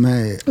of them,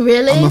 hey.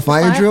 Really? I'm a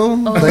fire drill.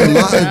 Oh.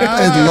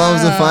 It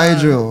loves a fire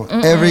drill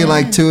every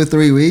like 2 or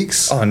 3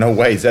 weeks. Oh no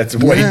ways, that's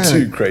way Yeah.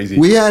 too crazy.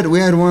 We had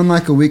one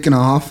like a week and a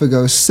half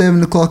ago,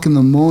 7 o'clock in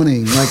the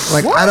morning.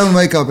 Like I don't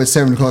wake up at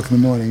 7 o'clock in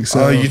the morning.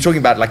 So Oh, you're talking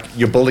about like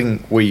your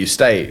building where you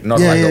stay, not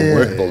like a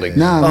work building.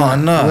 No, oh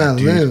no, well,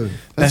 dude. dude.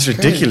 That's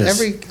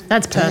ridiculous.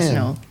 That's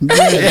personal.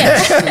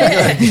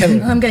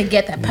 I'm going to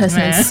get that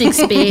person in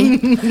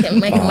 6B.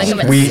 Make them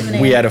at 7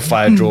 We had a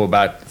fire drill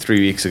about 3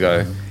 weeks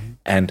ago,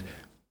 and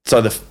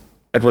so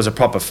it was a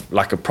proper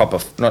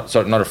not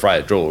a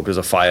fire drill. It was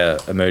a fire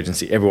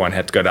emergency. Everyone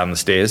had to go down the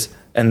stairs,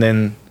 and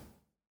then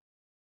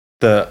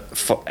the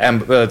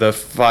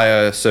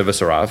fire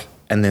service arrived.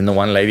 And then the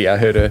one lady, I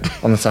heard her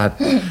on the side,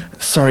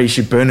 sorry,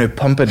 she burned her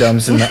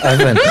pumpadums in the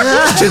oven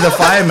to the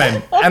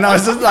firemen. And I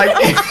was just like,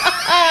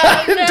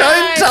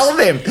 don't tell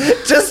them.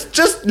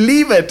 Just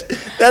leave it.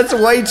 That's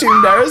way too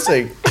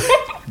embarrassing.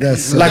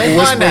 That's Like They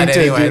find whispering out to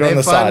a anyway. dude on They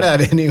the find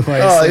side. out anyway.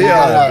 Oh, so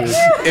yeah.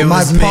 It my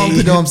was me.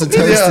 pompadoms are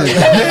toasted.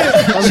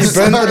 She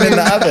burned them in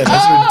the oven.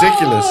 It's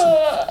ridiculous.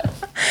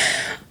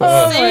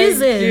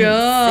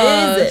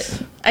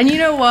 Susan. And you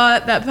know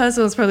what? That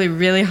person was probably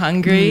really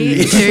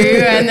hungry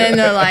too. And then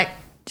they're like,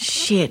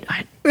 shit,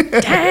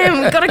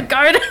 damn, we gotta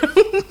go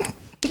to.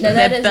 No,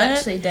 that is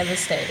actually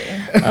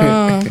devastating.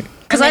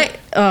 Because I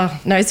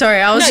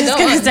was just go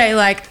going on. to say,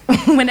 like,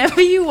 whenever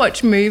you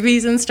watch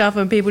movies and stuff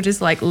and people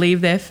just, like,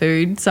 leave their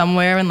food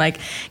somewhere and, like,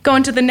 go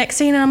on to the next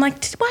scene and I'm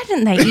like, why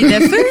didn't they eat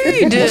their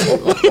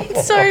food?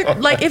 So,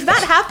 like, if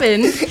that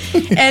happened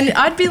and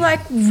I'd be like,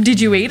 did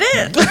you eat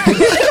it?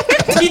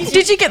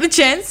 did you get the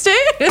chance to?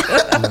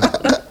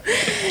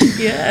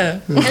 Yeah.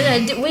 I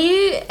don't know, were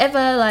you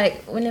ever,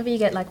 like, whenever you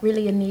get, like,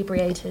 really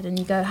inebriated and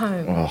you go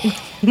home?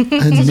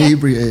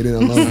 Inebriated. I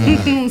love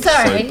that.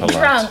 Sorry, So polite.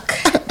 drunk.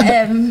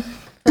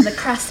 For the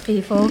crass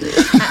people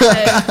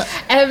at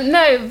home.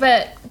 No,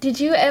 but did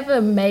you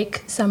ever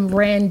make some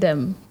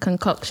random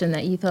concoction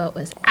that you thought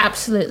was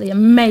absolutely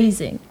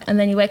amazing, and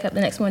then you wake up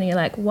the next morning, you're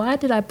like, why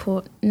did I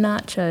put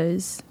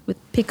nachos with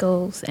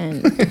pickles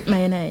and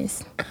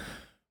mayonnaise?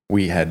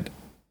 We had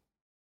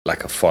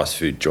like a fast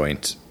food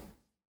joint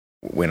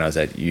when I was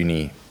at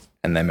uni,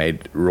 and they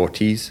made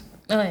rotis,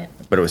 Oh yeah.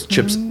 but it was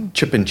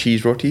chip and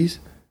cheese rotis.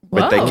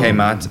 But they Whoa. came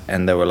out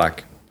and they were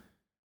like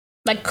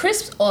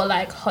crisps or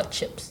like hot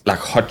chips? like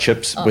hot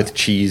chips with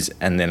cheese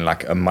and then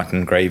like a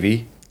mutton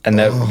gravy. And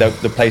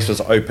the place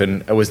was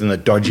open. It was in the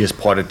dodgiest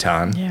part of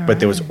town, Yeah, but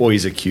there was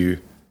always a queue,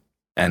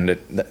 and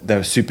they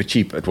were super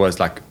cheap. It was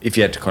like, if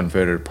you had to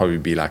convert it, it'd probably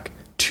be like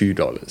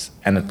 $2,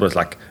 and it was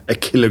like a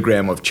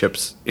kilogram of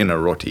chips in a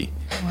roti.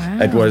 Wow.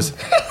 It was,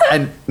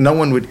 and no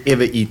one would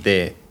ever eat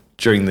there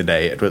during the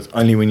day. It was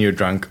only when you're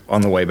drunk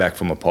on the way back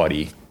from a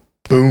party.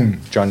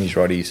 Boom, Johnny's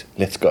Rotis.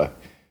 Let's go.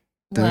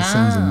 That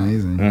sounds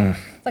amazing.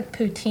 It's like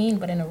poutine,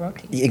 but in a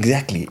roti.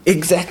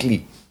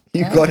 Exactly.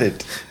 You got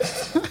it.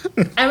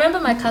 I remember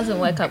my cousin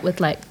woke up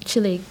with like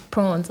chili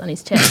prawns on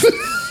his chest.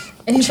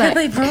 And he's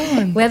Chili like,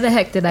 prawn. where the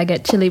heck did I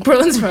get chili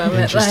prawns from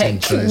at Interesting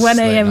like choice, 1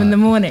 late a.m. in the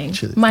night morning?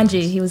 chili Mind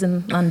you, he was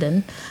in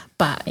London,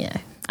 but you know,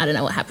 I don't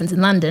know what happens in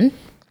London.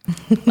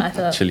 But I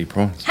thought, Chili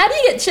prawns. how do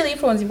you get chili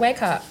prawns? You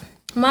wake up.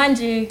 Mind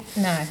you,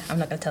 no, I'm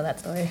not going to tell that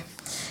story.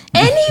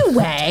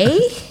 Anyway,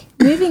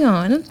 moving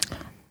on.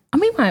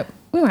 We might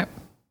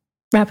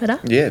wrap it up.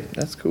 Yeah,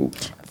 that's cool.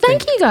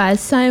 Thank you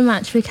guys so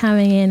much for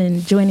coming in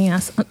and joining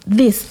us on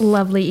this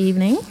lovely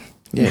evening.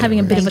 Yeah, having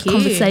a bit of a Thank you.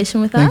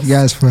 conversation with Thank us. you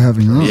guys for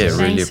having me on. Yeah,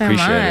 really Thanks so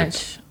appreciate it.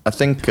 much. I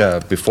think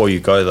before you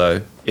go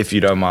though, if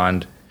you don't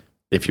mind,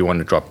 if you want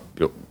to drop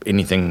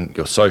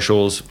your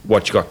socials,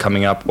 what you got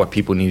coming up, what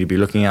people need to be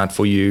looking out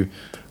for you,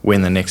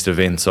 when the next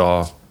events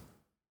are.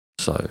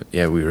 So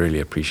yeah, we really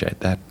appreciate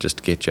that. Just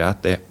to get you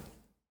out there.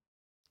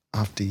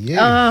 After you.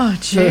 Oh,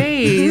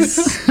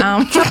 jeez.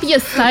 Drop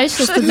your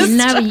socials because you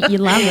know you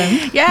love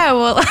them. Yeah,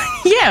 well,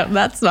 yeah,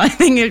 that's my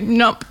thing.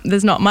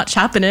 There's not much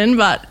happening,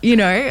 but you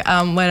know,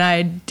 when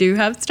I do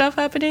have stuff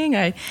happening,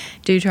 I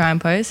do try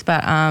and post.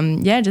 But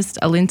yeah, just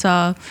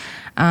Alinta.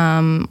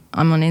 I'm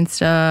on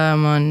Insta.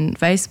 I'm on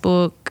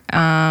Facebook,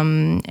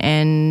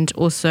 and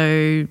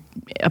also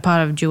a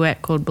part of a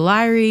duet called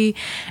Balairi,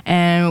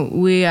 and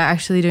we are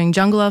actually doing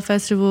Jungle Love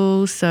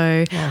Festival.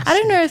 So I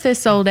don't know if they're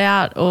sold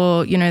out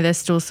or you know there's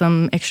still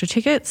some extra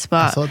tickets, I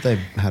but thought they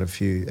had a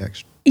few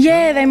extra.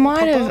 yeah, they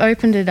might have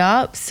opened it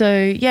up.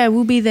 So, yeah,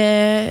 we'll be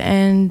there.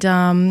 And,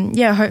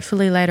 yeah,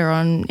 hopefully later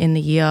on in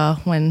the year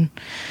when,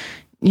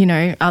 you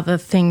know, other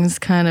things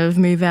kind of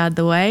move out of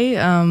the way,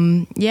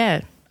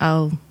 yeah,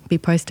 I'll be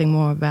posting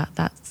more about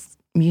that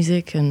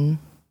music and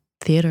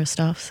theatre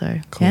stuff. So,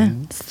 yeah.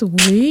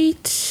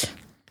 Sweet.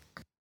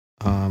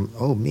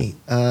 Me.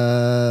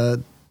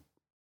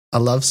 I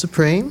love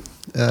Supreme.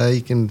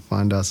 You can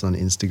find us on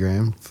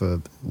Instagram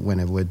for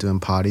whenever we're doing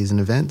parties and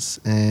events.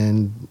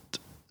 And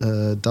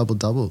Double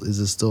Double is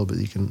a store, but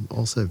you can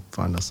also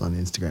find us on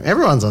Instagram.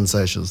 Everyone's on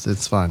socials.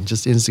 It's fine.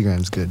 Just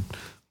Instagram's good.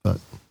 But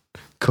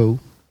cool.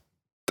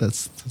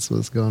 That's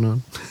what's going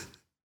on.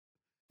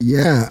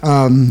 Yeah,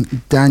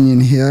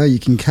 Danyan here. You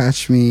can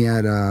catch me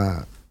at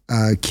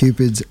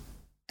Cupid's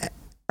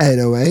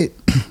 808.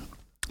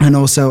 And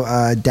also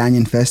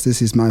Danyan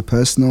Festus is my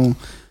personal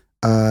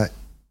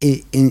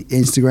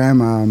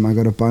Instagram. I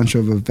got a bunch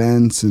of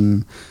events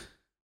and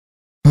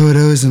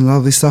photos and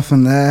lovely stuff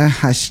on there.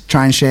 I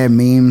try and share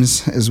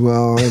memes as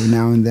well every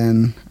now and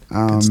then.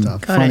 Good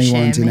stuff. Gotta Funny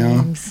share ones, you know.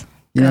 memes.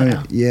 You know,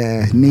 Gotta.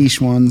 yeah,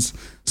 niche ones.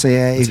 So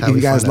yeah, That's if how you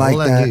we guys find out like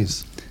all our that,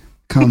 news.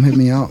 come hit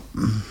me up.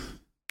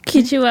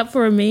 Kid you up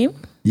for a meme?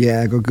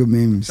 Yeah, I got good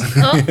memes.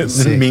 Oh,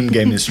 The meme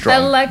game is I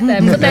strong. like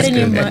that. Put that in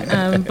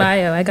your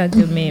bio. I got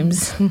good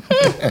memes.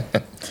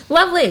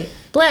 Lovely.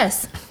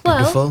 Bless. Well,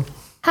 Beautiful.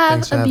 have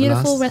Thanks for a having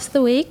beautiful us. rest of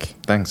the week.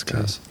 Thanks,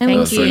 guys. And Thank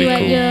we'll see you. you at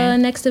Cool. your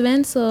next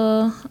events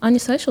or on your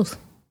socials.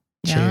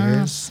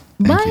 Cheers.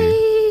 Thank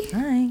Bye.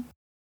 Bye.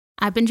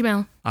 I've been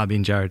Jamel. I've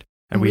been Jared,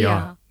 and we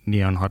are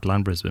Neon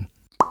Hotline Brisbane.